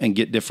 times and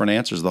get different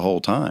answers the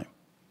whole time,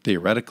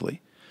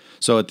 theoretically.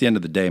 So at the end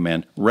of the day,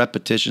 man,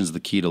 repetition is the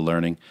key to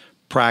learning.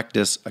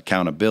 Practice,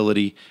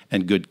 accountability,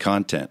 and good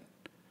content.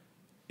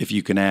 If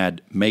you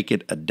can make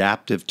it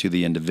adaptive to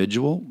the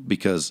individual,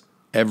 because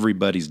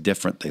everybody's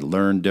different. They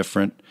learn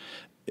different.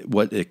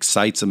 What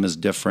excites them is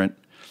different.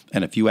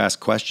 And if you ask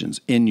questions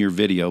in your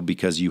video,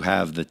 because you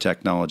have the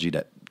technology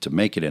to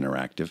make it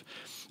interactive,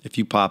 if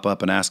you pop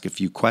up and ask a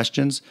few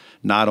questions,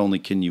 not only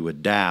can you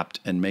adapt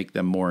and make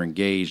them more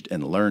engaged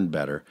and learn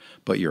better,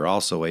 but you're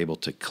also able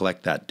to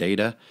collect that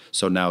data.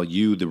 So now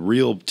you, the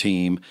real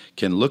team,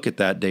 can look at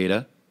that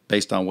data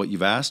based on what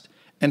you've asked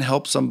and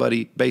help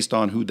somebody based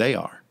on who they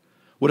are.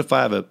 What if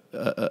I have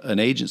an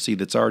agency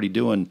that's already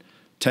doing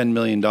 $10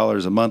 million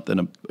a month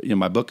and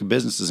my book of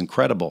business is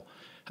incredible,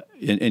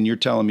 and you're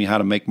telling me how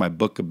to make my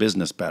book of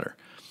business better?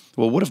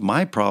 Well, what if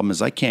my problem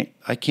is I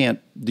can't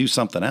do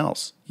something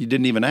else? You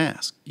didn't even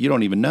ask. You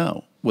don't even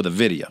know with a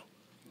video.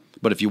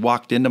 But if you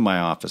walked into my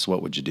office,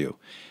 what would you do?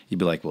 You'd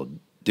be like, well,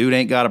 dude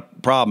ain't got a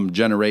problem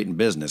generating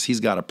business. He's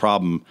got a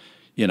problem,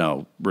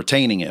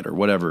 retaining it or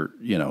whatever,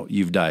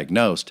 you've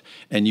diagnosed.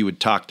 And you would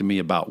talk to me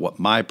about what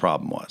my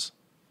problem was.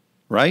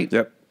 Right?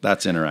 Yep.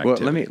 That's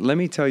interactive. Well, let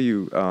me tell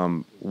you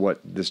what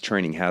this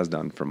training has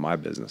done for my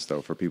business,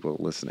 though, for people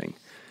listening.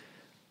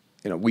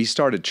 We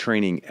started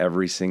training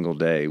every single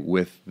day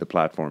with the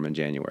platform in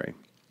January.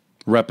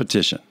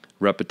 Repetition.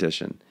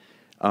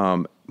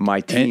 My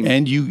team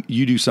and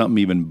you do something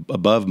even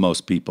above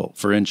most people.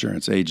 For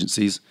insurance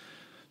agencies,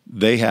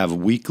 they have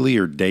weekly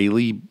or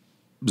daily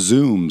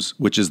Zooms,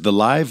 which is the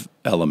live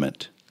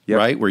element,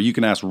 right? Where you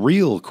can ask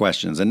real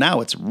questions, and now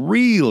it's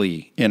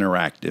really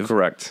interactive.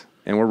 Correct.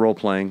 And we're role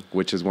playing,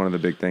 which is one of the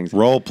big things.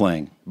 Role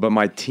playing. But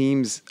my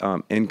team's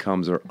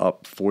incomes are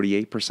up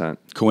 48%.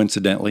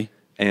 Coincidentally.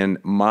 And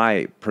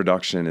my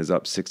production is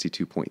up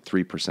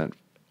 62.3%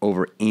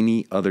 over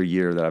any other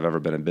year that I've ever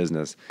been in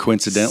business.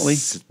 Coincidentally?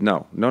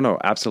 No,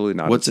 absolutely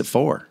not. What's it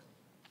for?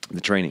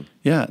 The training.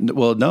 Yeah.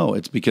 Well, no,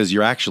 it's because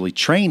you're actually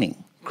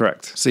training.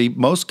 Correct. See,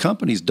 most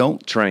companies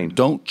don't train.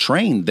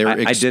 They're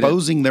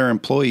exposing their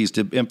employees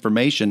to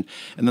information,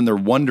 and then they're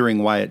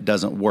wondering why it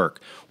doesn't work.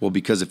 Well,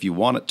 because if you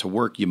want it to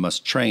work, you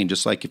must train.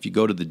 Just like if you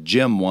go to the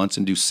gym once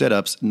and do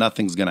sit-ups,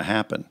 nothing's going to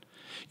happen.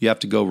 You have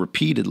to go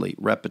repeatedly,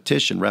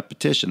 repetition.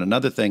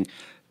 Another thing,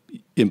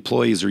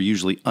 employees are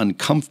usually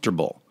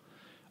uncomfortable.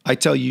 I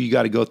tell you, you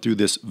got to go through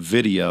this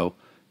video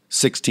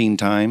 16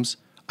 times.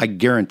 I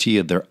guarantee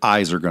you their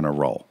eyes are going to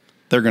roll.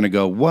 They're going to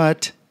go,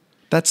 what?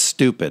 That's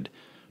stupid.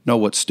 No,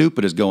 what's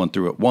stupid is going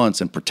through it once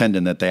and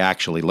pretending that they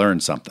actually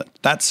learned something.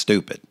 That's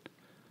stupid.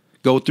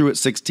 Go through it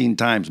 16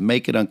 times.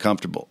 Make it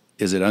uncomfortable.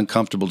 Is it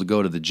uncomfortable to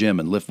go to the gym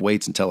and lift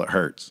weights until it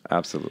hurts?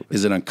 Absolutely.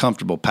 Is it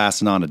uncomfortable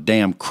passing on a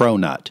damn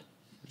cronut?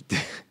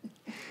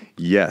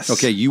 Yes.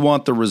 Okay, you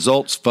want the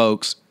results,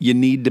 folks. You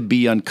need to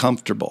be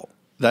uncomfortable.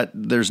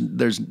 There's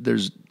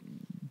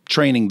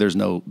training.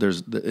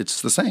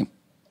 It's the same.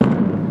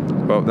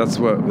 Well, that's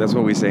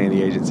what we say in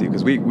the agency,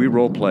 because we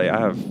role play. I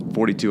have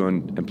 42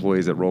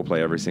 employees that role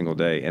play every single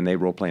day, and they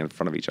role play in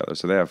front of each other.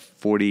 So they have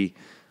 40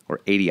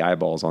 or 80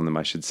 eyeballs on them,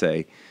 I should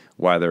say,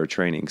 while they're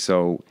training.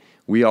 So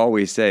we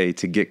always say,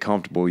 to get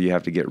comfortable, you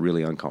have to get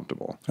really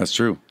uncomfortable. That's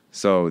true.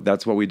 So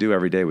that's what we do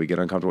every day. We get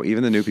uncomfortable.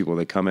 Even the new people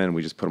that come in,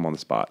 we just put them on the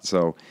spot.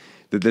 So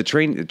the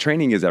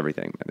training is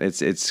everything.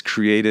 It's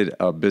created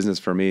a business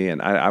for me,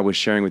 and I was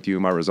sharing with you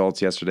my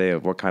results yesterday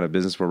of what kind of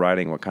business we're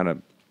writing, what kind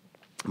of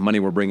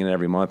money we're bringing in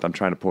every month. I'm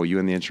trying to pull you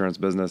in the insurance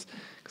business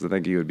because I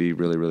think you would be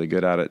really, really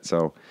good at it.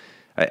 So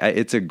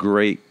it's a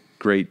great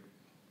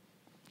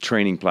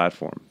training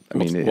platform. I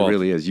mean, it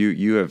really is.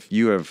 You have.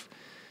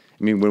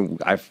 I mean, when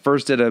I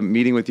first did a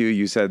meeting with you,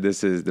 you said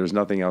there's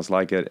nothing else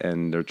like it,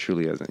 and there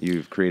truly isn't.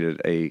 You've created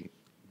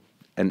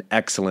an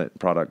excellent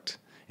product,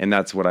 and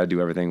that's what I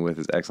do everything with,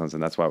 is excellence,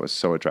 and that's why I was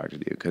so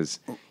attracted to you, because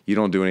you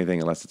don't do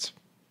anything unless it's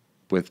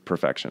with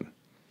perfection.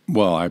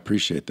 Well, I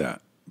appreciate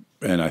that.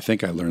 And I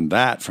think I learned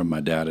that from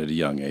my dad at a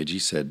young age. He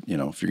said,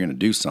 if you're going to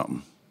do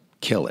something,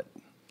 kill it.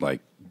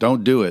 Like,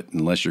 don't do it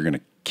unless you're going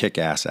to kick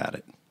ass at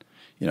it.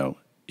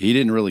 He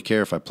didn't really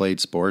care if I played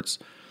sports,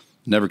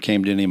 never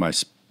came to any of my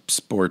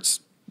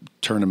sports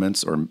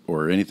tournaments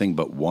or anything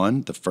but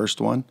one, the first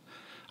one.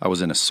 I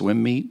was in a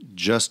swim meet,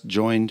 just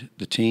joined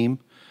the team.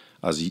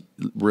 I was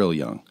real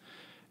young.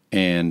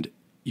 And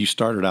you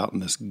started out in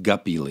this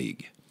guppy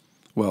league.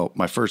 Well,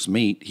 my first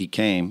meet, he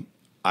came.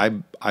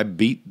 I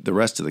beat the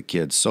rest of the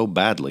kids so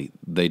badly,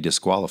 they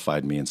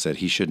disqualified me and said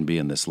he shouldn't be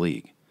in this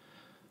league.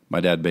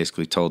 My dad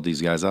basically told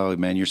these guys, "Oh,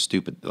 man, you're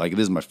stupid." Like,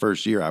 this is my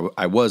first year.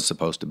 I was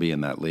supposed to be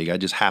in that league. I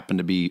just happened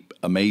to be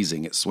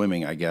amazing at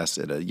swimming, I guess,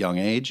 at a young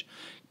age.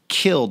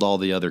 Killed all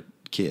the other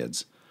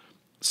kids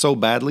so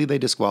badly, they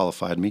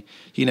disqualified me.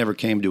 He never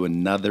came to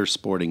another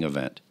sporting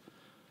event.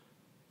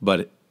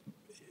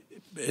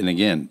 And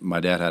again, my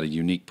dad had a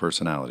unique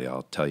personality,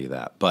 I'll tell you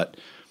that. But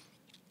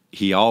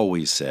he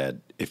always said,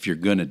 if you're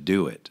going to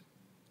do it,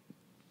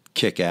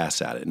 kick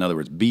ass at it. In other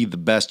words, be the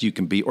best you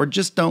can be, or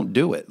just don't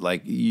do it.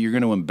 Like, you're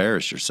going to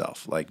embarrass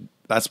yourself. Like,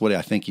 that's what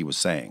I think he was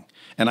saying.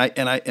 And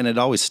it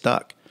always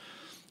stuck.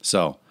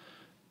 So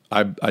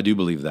I do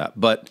believe that.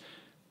 But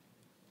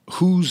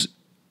who's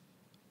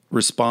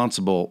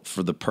responsible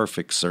for the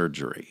perfect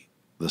surgery?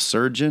 The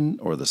surgeon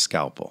or the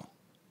scalpel?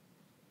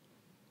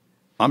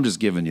 I'm just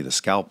giving you the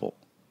scalpel.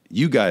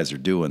 You guys are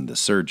doing the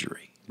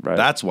surgery. Right.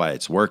 That's why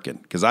it's working.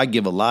 Because I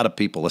give a lot of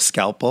people a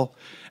scalpel,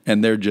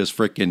 and they're just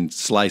freaking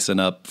slicing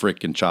up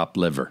freaking chopped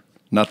liver.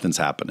 Nothing's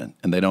happening,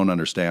 and they don't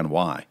understand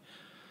why.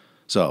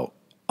 So,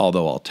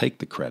 although I'll take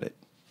the credit,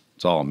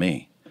 it's all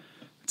me.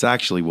 It's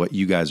actually what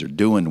you guys are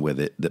doing with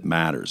it that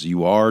matters.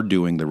 You are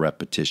doing the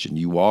repetition.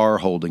 You are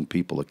holding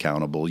people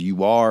accountable.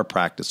 You are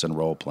practicing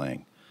role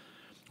playing.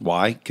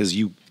 Why? Because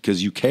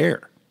you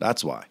care.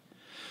 That's why.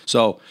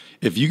 So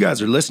if you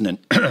guys are listening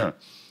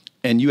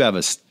and you have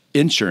an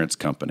insurance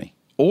company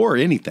or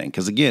anything,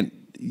 because again,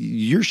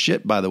 your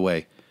shit, by the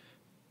way,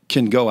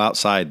 can go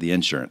outside the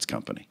insurance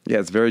company. Yeah,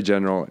 it's very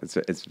general.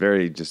 It's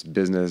very just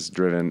business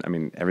driven. I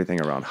mean, everything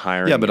around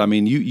hiring. Yeah, but I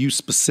mean, you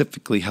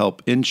specifically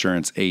help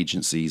insurance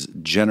agencies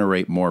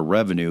generate more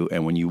revenue,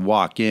 and when you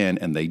walk in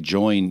and they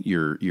join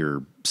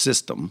your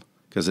system,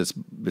 because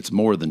it's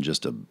more than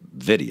just a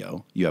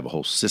video, you have a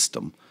whole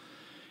system.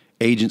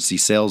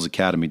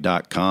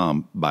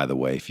 AgencySalesAcademy.com, by the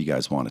way, if you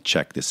guys want to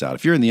check this out.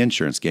 If you're in the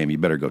insurance game, you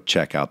better go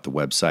check out the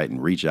website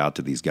and reach out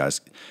to these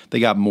guys. They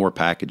got more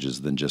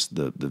packages than just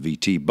the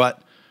VT,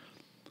 but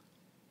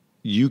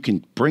you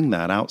can bring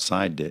that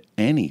outside to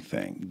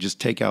anything. Just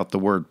take out the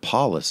word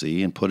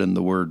policy and put in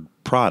the word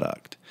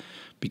product,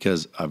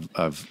 because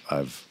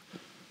I've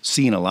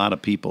seen a lot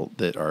of people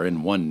that are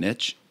in one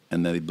niche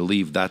and they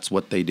believe that's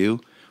what they do,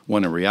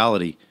 when in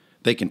reality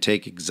they can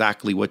take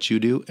exactly what you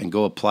do and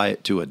go apply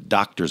it to a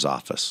doctor's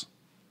office,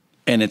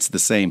 and it's the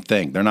same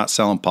thing. They're not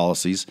selling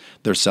policies;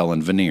 they're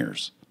selling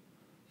veneers.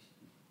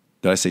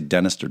 Did I say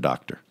dentist or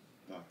doctor?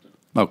 Doctor.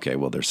 Okay,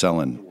 well, they're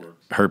selling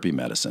herpes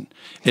medicine.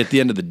 At the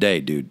end of the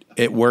day, dude,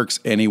 it works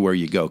anywhere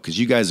you go, because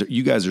you guys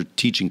are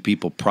teaching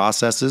people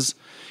processes,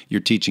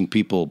 you're teaching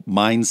people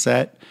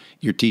mindset,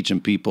 you're teaching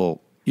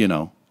people,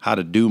 how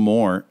to do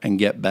more and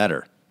get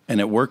better, and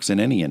it works in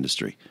any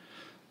industry.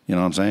 You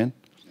know what I'm saying?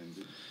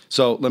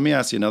 So let me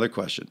ask you another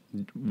question.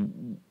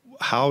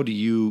 How do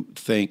you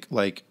think,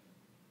 like,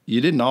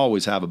 you didn't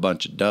always have a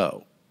bunch of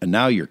dough, and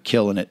now you're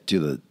killing it to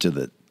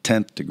the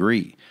 10th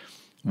degree.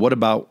 What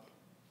about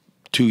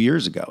 2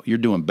 years ago? You're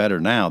doing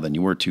better now than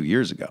you were 2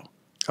 years ago.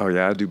 Oh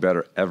yeah, I do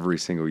better every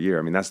single year.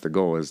 I mean, that's the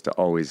goal, is to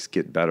always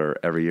get better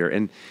every year.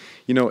 And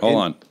Hold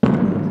on.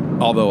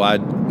 Although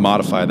I'd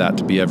modify that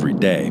to be every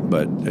day,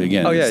 but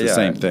again, it's the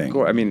same thing.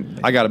 I mean,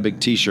 I got a big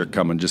T-shirt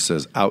coming, just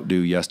says "outdo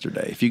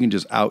yesterday." If you can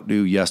just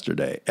outdo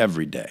yesterday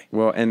every day.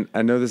 Well, and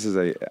I know this is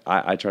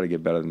I try to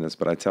get better than this,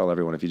 but I tell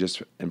everyone, if you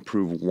just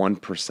improve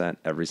 1%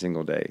 every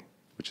single day,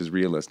 which is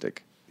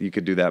realistic, you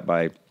could do that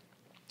by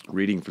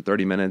reading for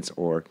 30 minutes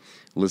or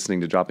listening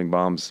to Dropping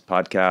Bombs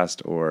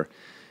podcast, or,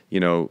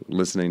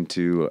 listening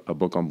to a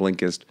book on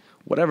Blinkist,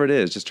 whatever it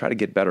is, just try to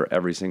get better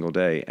every single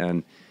day.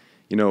 And,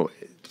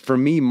 for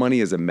me, money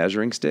is a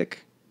measuring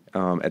stick.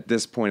 At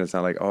this point, it's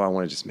not like, oh, I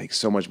want to just make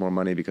so much more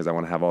money because I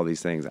want to have all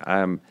these things.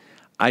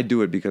 I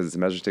do it because it's a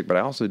measuring stick, but I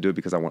also do it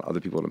because I want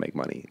other people to make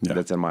money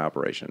that's in my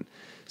operation.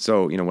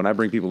 So, when I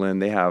bring people in,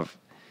 they have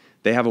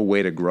a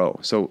way to grow.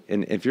 So,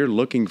 and if you're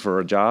looking for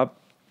a job,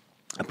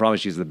 I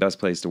promise you it's the best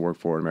place to work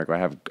for in America. I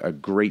have a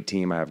great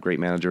team. I have great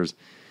managers.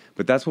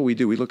 But that's what we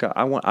do. We look at,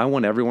 I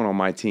want everyone on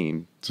my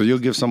team. So you'll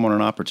give someone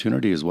an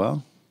opportunity as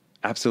well?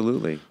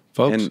 Absolutely.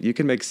 Folks. And you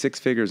can make 6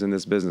 figures in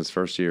this business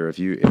first year if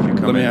you come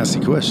in. Let me ask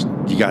you a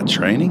question. You got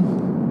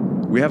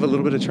training? We have a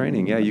little bit of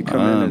training. Yeah, you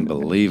come in.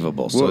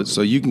 Unbelievable.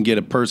 So you can get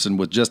a person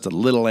with just a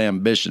little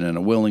ambition and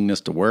a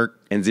willingness to work.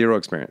 And zero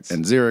experience.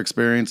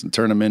 And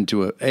turn them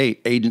into a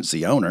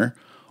agency owner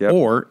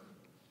or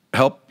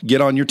help get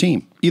on your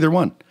team. Either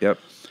one. Yep.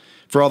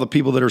 For all the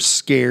people that are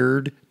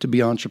scared to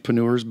be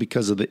entrepreneurs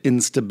because of the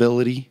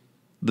instability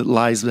that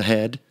lies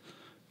ahead,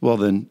 well,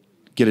 then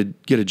get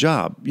a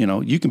job.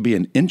 You can be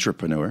an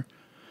intrapreneur,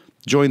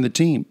 join the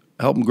team,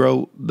 help them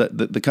grow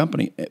the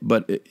company.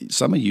 But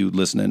some of you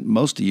listening,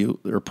 most of you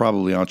are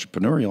probably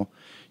entrepreneurial.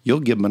 You'll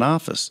give them an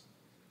office.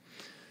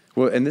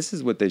 Well, and this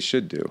is what they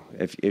should do.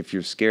 If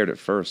you're scared at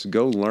first,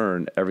 go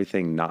learn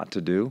everything not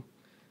to do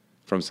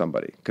from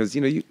somebody. Because,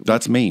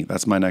 That's me.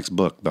 That's my next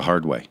book, The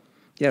Hard Way.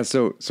 Yeah,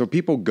 so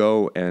people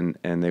go and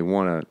they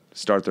want to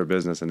start their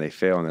business and they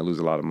fail and they lose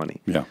a lot of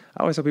money. Yeah.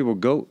 I always tell people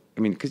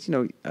because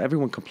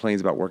everyone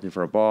complains about working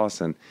for a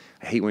boss and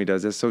I hate when he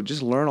does this. So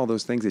just learn all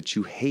those things that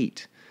you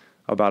hate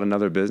about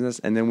another business,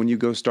 and then when you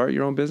go start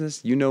your own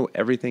business, you know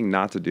everything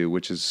not to do,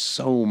 which is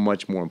so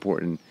much more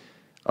important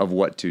of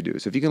what to do.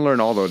 So if you can learn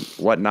all the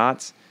what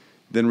nots,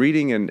 then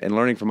reading and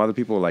learning from other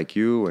people like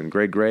you and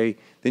Greg Gray,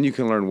 then you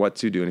can learn what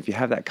to do. And if you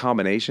have that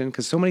combination,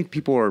 because so many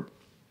people are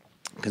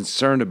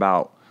concerned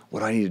about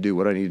what I need to do,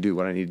 what I need to do,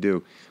 what I need to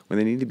do, when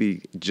they need to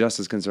be just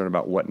as concerned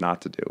about what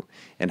not to do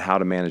and how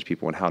to manage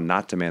people and how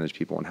not to manage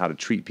people and how to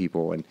treat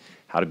people and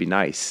how to be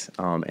nice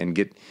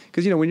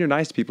because when you're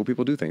nice to people,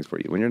 people do things for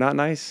you. When you're not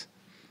nice,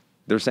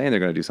 they're saying they're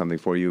going to do something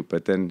for you,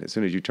 but then as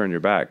soon as you turn your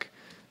back,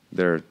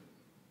 they're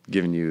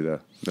giving you the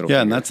middle finger.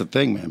 And that's the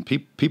thing, man.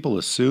 People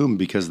assume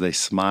because they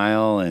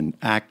smile and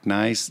act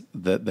nice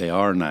that they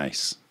are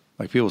nice.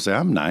 Like people say,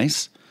 I'm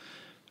nice.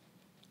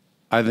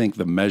 I think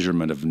the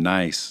measurement of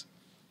nice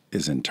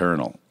is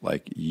internal.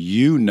 Like,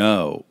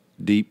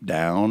 deep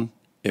down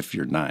if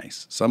you're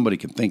nice. Somebody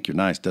can think you're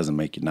nice, doesn't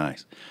make you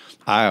nice.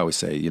 I always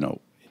say,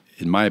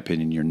 in my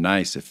opinion, you're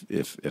nice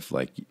if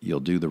like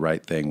you'll do the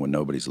right thing when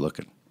nobody's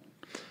looking.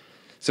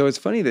 So it's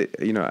funny that,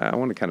 I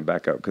want to kind of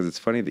back up because it's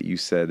funny that you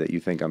said that you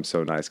think I'm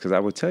so nice, because I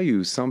will tell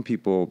you some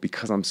people,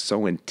 because I'm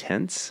so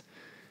intense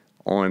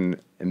on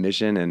a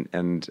mission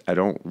and I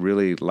don't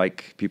really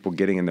like people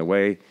getting in the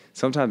way.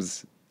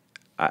 Sometimes,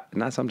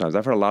 not sometimes,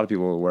 I've heard a lot of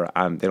people where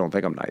they don't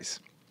think I'm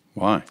nice.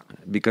 Why?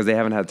 Because they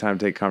haven't had time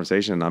to take a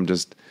conversation. And I'm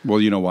just...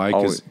 Well, you know why?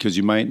 Because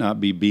you might not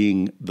be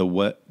being the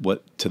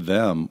what to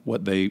them,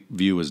 what they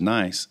view as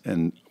nice.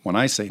 And when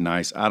I say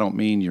nice, I don't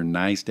mean you're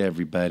nice to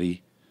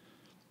everybody.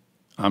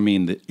 I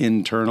mean that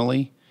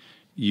internally,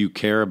 you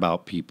care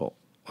about people.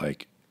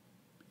 Like,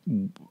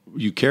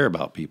 you care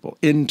about people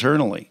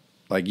internally.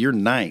 Like, you're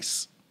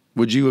nice.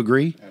 Would you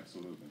agree?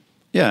 Absolutely.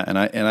 Yeah, and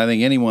I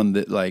think anyone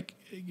that like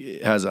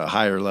has a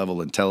higher level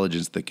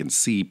intelligence that can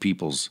see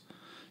people's,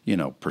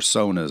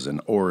 personas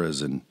and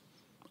auras, and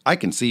I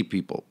can see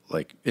people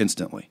like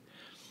instantly.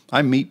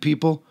 I meet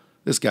people.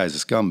 This guy's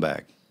a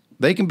scumbag.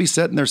 They can be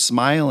sitting there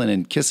smiling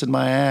and kissing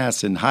my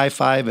ass and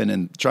high-fiving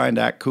and trying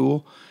to act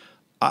cool.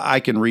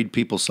 I can read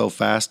people so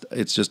fast.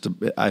 It's just,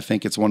 I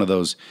think it's one of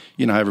those,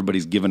 how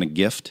everybody's given a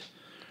gift.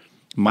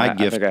 I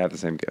think I have the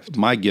same gift.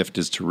 My gift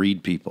is to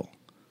read people.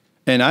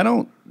 And I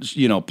don't,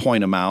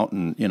 point them out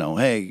and,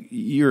 hey,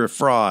 you're a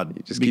fraud.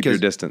 You just keep your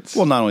distance.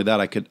 Well, not only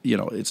that, I could,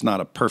 it's not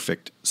a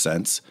perfect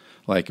sense.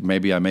 Like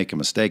maybe I make a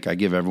mistake. I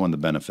give everyone the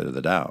benefit of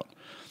the doubt.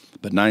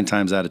 But 9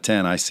 times out of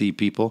 10, I see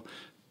people.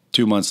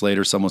 2 months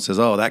later, someone says,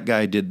 oh, that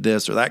guy did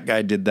this or that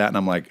guy did that. And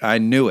I'm like, I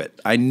knew it.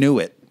 I knew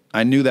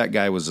that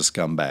guy was a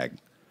scumbag.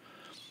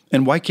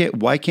 And why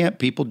can't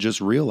people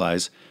just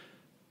realize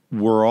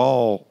we're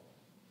all,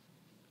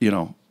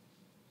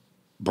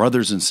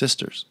 brothers and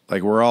sisters?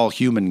 Like, we're all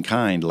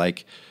humankind.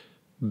 Like,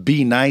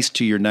 be nice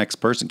to your next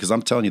person, because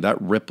I'm telling you,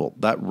 that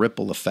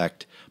ripple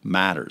effect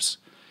matters.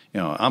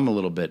 I'm a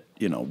little bit,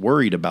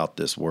 worried about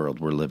this world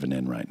we're living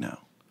in right now.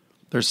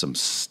 There's some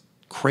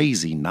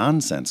crazy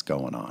nonsense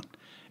going on.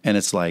 And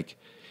it's like,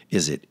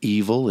 is it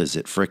evil? Is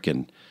it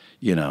frickin',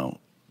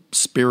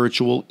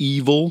 spiritual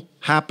evil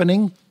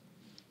happening?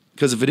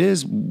 Because if it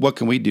is, what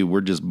can we do?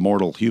 We're just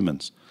mortal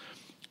humans.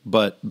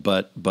 But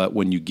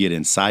when you get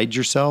inside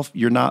yourself,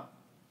 you're not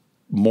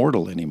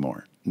mortal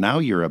anymore. Now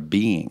you're a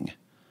being,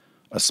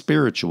 a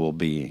spiritual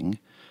being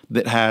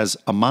that has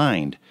a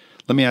mind.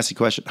 Let me ask you a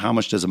question. How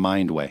much does a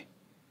mind weigh?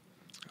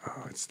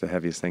 Oh, it's the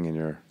heaviest thing in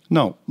your...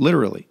 No,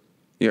 literally.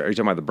 Are you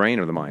talking about the brain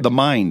or the mind? The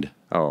mind.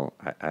 Oh,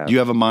 I have... Do you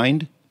have a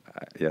mind?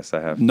 Yes,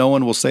 I have. No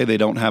one will say they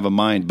don't have a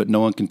mind, but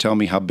no one can tell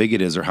me how big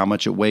it is or how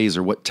much it weighs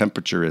or what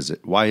temperature is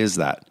it. Why is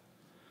that?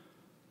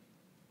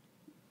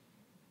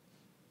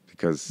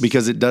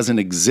 Because it doesn't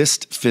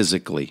exist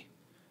physically.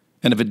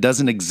 And if it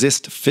doesn't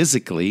exist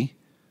physically,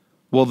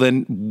 well,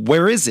 then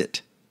where is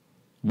it?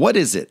 What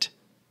is it?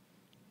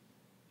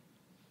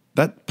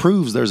 That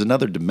proves there's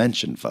another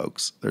dimension,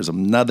 folks. There's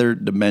another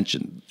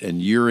dimension,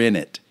 and you're in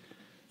it.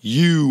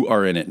 You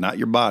are in it, not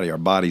your body. Our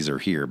bodies are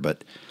here,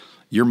 but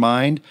your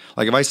mind,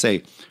 like if I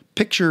say,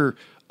 picture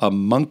a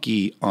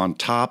monkey on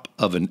top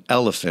of an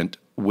elephant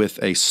with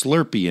a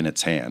Slurpee in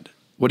its hand.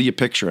 What are you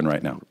picturing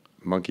right now?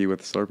 Monkey with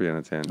a Slurpee in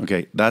its hand.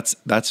 Okay,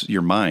 that's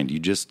your mind. You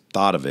just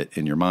thought of it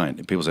in your mind.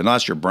 And people say, no,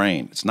 that's your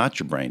brain. It's not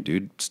your brain,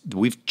 dude.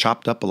 We've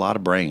chopped up a lot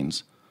of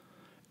brains,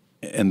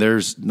 and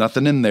there's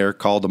nothing in there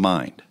called a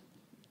mind.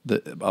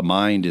 A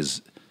mind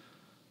is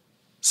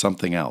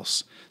something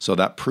else. So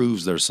that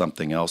proves there's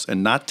something else.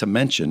 And not to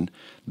mention,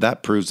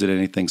 that proves that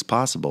anything's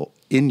possible.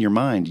 In your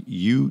mind,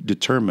 you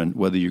determine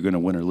whether you're going to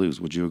win or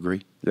lose. Would you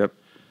agree? Yep.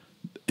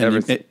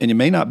 And you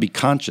may not be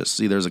conscious.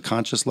 See, there's a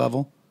conscious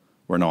level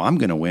where, no, I'm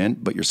going to win,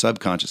 but your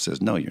subconscious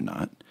says, no, you're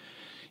not.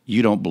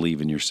 You don't believe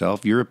in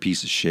yourself. You're a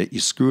piece of shit. You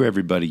screw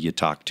everybody you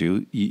talk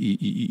to.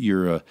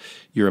 You're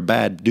a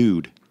bad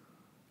dude.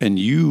 And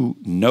you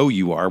know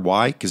you are.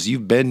 Why? Because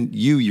you've been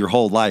you your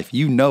whole life.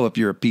 You know if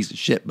you're a piece of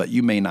shit, but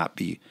you may not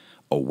be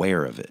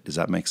aware of it. Does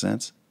that make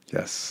sense?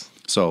 Yes.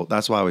 So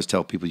that's why I always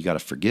tell people you got to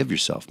forgive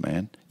yourself,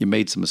 man. You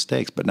made some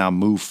mistakes, but now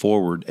move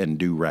forward and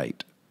do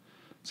right.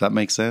 Does that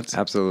make sense?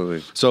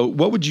 Absolutely. So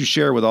what would you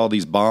share with all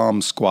these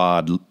bomb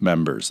squad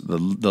members, the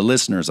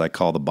listeners I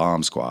call the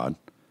bomb squad?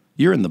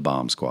 You're in the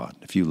bomb squad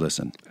if you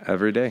listen.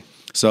 Every day.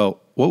 So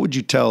what would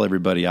you tell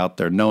everybody out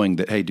there knowing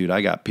that, hey, dude,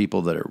 I got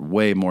people that are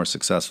way more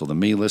successful than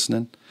me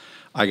listening.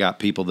 I got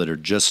people that are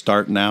just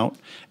starting out,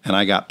 and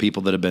I got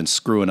people that have been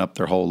screwing up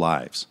their whole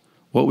lives.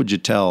 What would you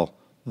tell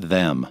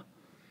them?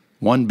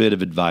 One bit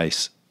of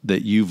advice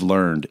that you've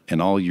learned in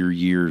all your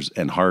years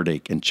and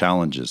heartache and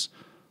challenges.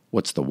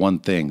 What's the one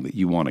thing that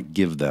you want to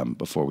give them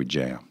before we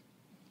jam?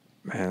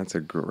 Man, that's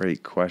a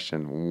great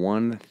question.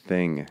 One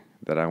thing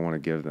that I want to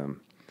give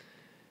them.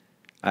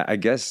 I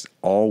guess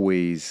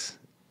always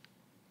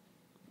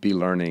be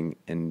learning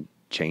and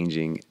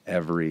changing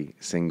every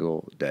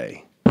single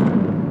day.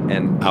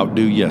 And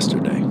outdo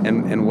yesterday.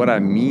 And what I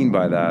mean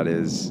by that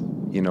is,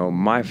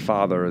 my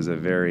father is a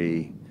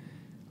very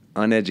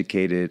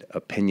uneducated,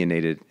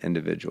 opinionated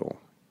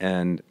individual.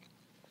 And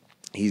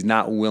he's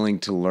not willing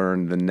to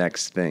learn the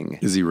next thing.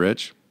 Is he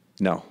rich?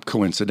 No.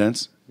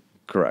 Coincidence?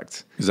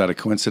 Correct. Is that a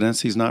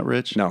coincidence he's not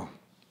rich? No.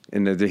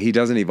 And he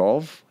doesn't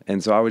evolve.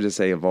 And so I would just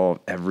say evolve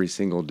every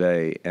single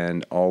day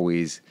and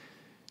always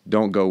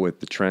don't go with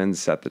the trend,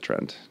 set the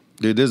trend.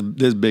 Dude,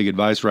 this big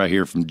advice right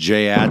here from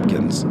Jay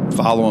Adkins.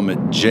 Follow him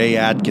at Jay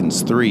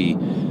Adkins 3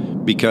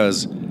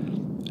 because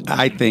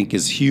I think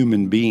as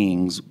human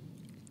beings,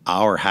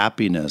 our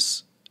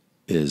happiness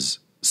is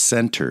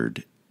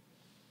centered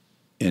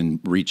in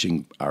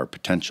reaching our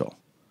potential.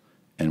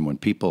 And when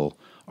people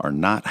are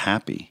not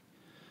happy,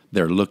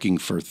 they're looking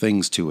for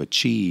things to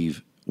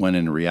achieve when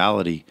in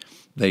reality,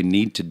 they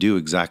need to do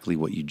exactly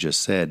what you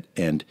just said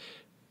and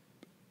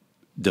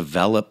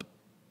develop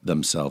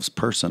themselves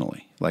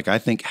personally. Like I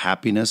think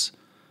happiness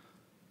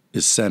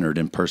is centered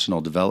in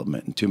personal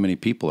development, and too many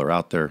people are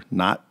out there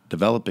not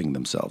developing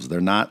themselves.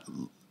 They're not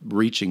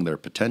reaching their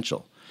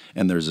potential,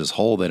 and there's this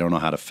hole they don't know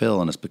how to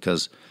fill, and it's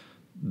because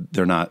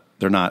they're not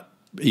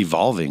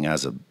evolving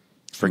as a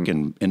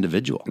freaking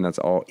individual. And that's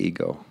all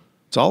ego.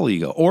 It's all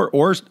ego,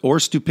 or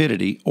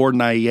stupidity, or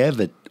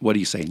naivety. What do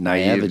you say?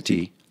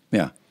 Naivety.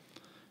 Yeah,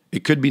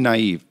 it could be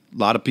naive. A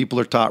lot of people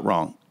are taught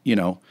wrong.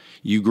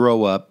 You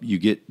grow up, you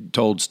get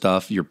told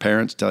stuff. Your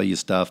parents tell you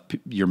stuff.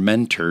 Your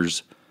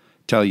mentors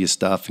tell you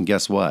stuff, and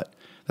guess what?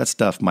 That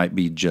stuff might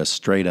be just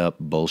straight up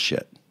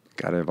bullshit.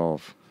 Gotta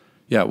evolve.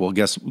 Yeah. Well,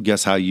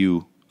 guess how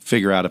you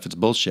figure out if it's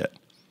bullshit?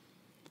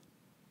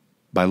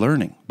 By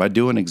learning, by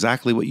doing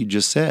exactly what you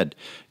just said.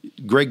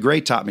 Greg Gray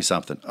taught me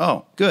something.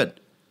 Oh, good.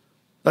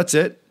 That's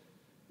it.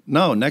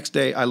 No, next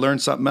day I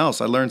learned something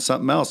else. I learned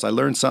something else. I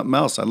learned something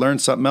else. I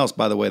learned something else.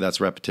 By the way, that's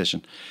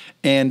repetition.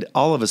 And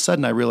all of a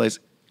sudden I realized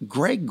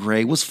Greg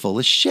Gray was full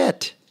of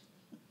shit.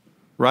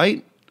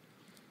 Right?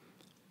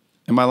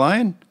 Am I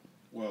lying?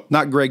 Well,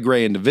 not Greg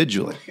Gray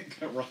individually.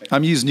 right.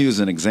 I'm using you as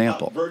an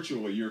example.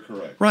 Virtually, you're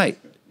correct. Right.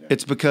 Yeah.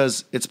 It's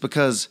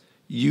because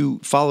you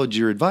followed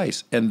your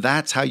advice, and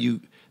that's how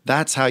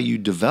you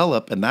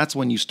develop, and that's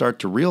when you start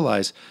to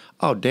realize,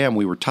 oh damn,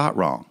 we were taught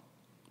wrong.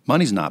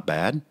 Money's not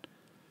bad.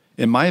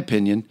 In my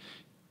opinion,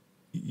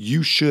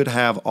 you should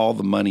have all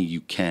the money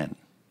you can.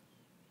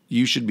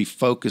 You should be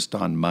focused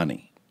on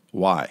money.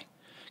 Why?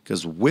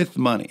 Because with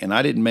money, and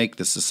I didn't make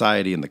the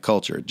society and the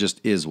culture, it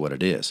just is what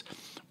it is.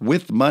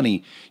 With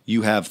money,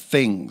 you have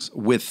things.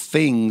 With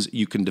things,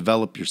 you can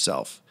develop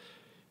yourself.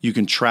 You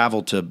can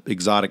travel to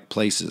exotic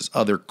places,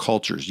 other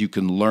cultures. You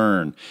can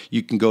learn.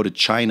 You can go to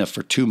China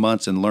for 2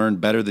 months and learn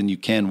better than you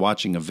can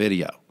watching a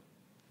video.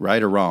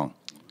 Right or wrong?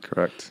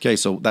 Correct. Okay,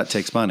 so that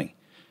takes money.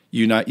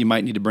 You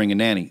might need to bring a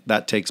nanny.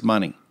 That takes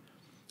money.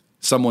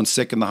 Someone's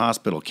sick in the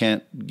hospital,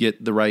 can't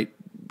get the right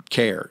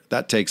care.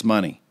 That takes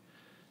money.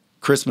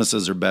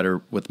 Christmases are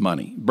better with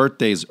money.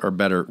 Birthdays are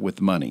better with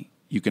money.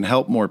 You can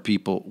help more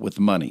people with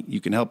money. You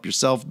can help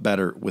yourself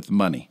better with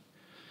money.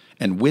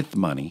 And with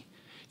money,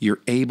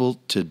 you're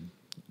able to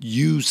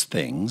use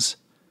things,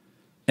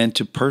 and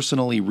to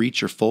personally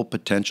reach your full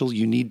potential,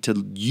 you need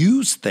to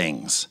use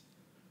things.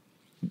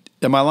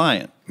 Am I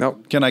lying? No.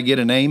 Can I get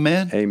an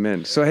amen?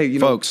 Amen. So, hey,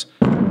 folks,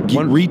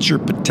 reach your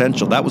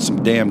potential. That was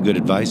some damn good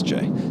advice,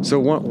 Jay. So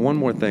one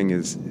more thing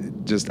is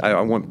just I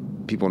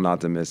want people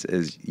not to miss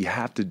is you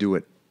have to do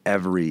it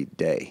every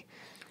day.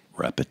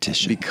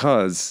 Repetition.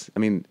 Because, I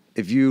mean,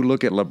 if you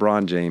look at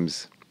LeBron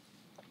James,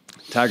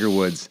 Tiger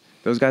Woods,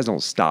 those guys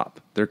don't stop.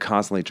 They're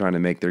constantly trying to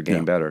make their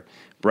game better.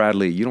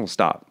 Bradley, you don't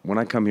stop. When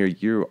I come here,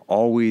 you're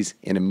always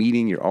in a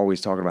meeting. You're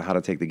always talking about how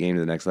to take the game to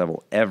the next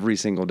level every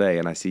single day.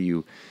 And I see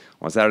you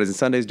on Saturdays and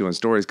Sundays doing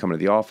stories, coming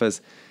to the office.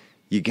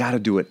 You got to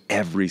do it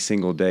every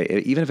single day,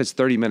 even if it's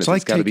 30 minutes. It's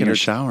like gotta taking be a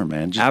shower,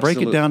 man. Just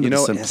Absolutely. break it down to the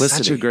It's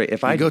simplicity. such a great.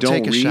 If you I go don't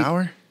take a read,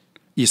 shower,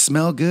 you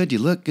smell good, you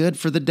look good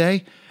for the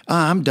day.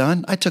 I'm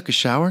done. I took a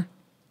shower.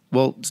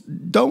 Well,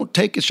 don't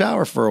take a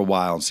shower for a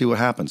while and see what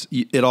happens.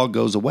 It all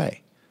goes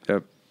away.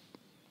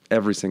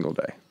 Every single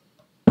day.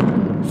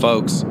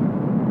 Folks,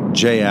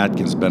 Jay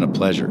Adkins, been a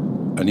pleasure.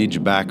 I need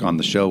you back on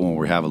the show when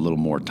we have a little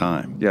more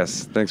time.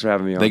 Yes, thanks for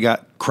having me on. They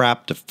got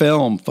crap to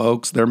film,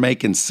 folks. They're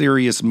making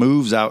serious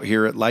moves out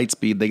here at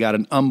Lightspeed. They got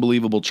an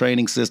unbelievable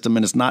training system,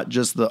 and it's not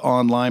just the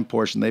online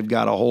portion. They've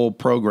got a whole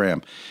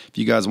program. If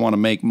you guys want to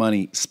make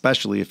money,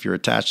 especially if you're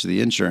attached to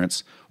the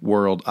insurance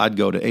world, I'd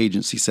go to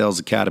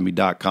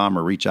agencysalesacademy.com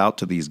or reach out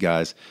to these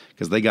guys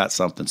because they got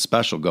something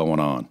special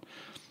going on.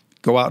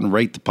 Go out and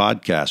rate the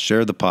podcast,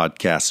 share the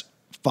podcast,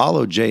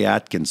 follow Jay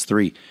Adkins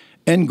 3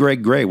 and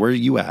Greg Gray. Where are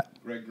you at?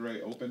 Greg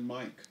Gray, open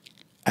mic.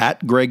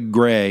 At Greg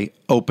Gray,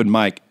 open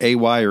mic,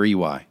 AY or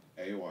EY?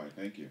 AY,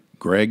 thank you.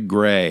 Greg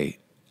Gray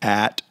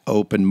at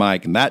open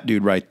mic. And that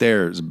dude right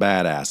there is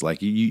badass.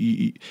 Like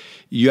you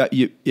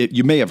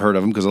may have heard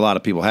of him because a lot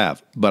of people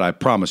have, but I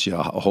promise you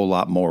a whole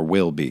lot more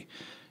will be.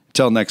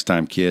 Until next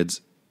time,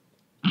 kids.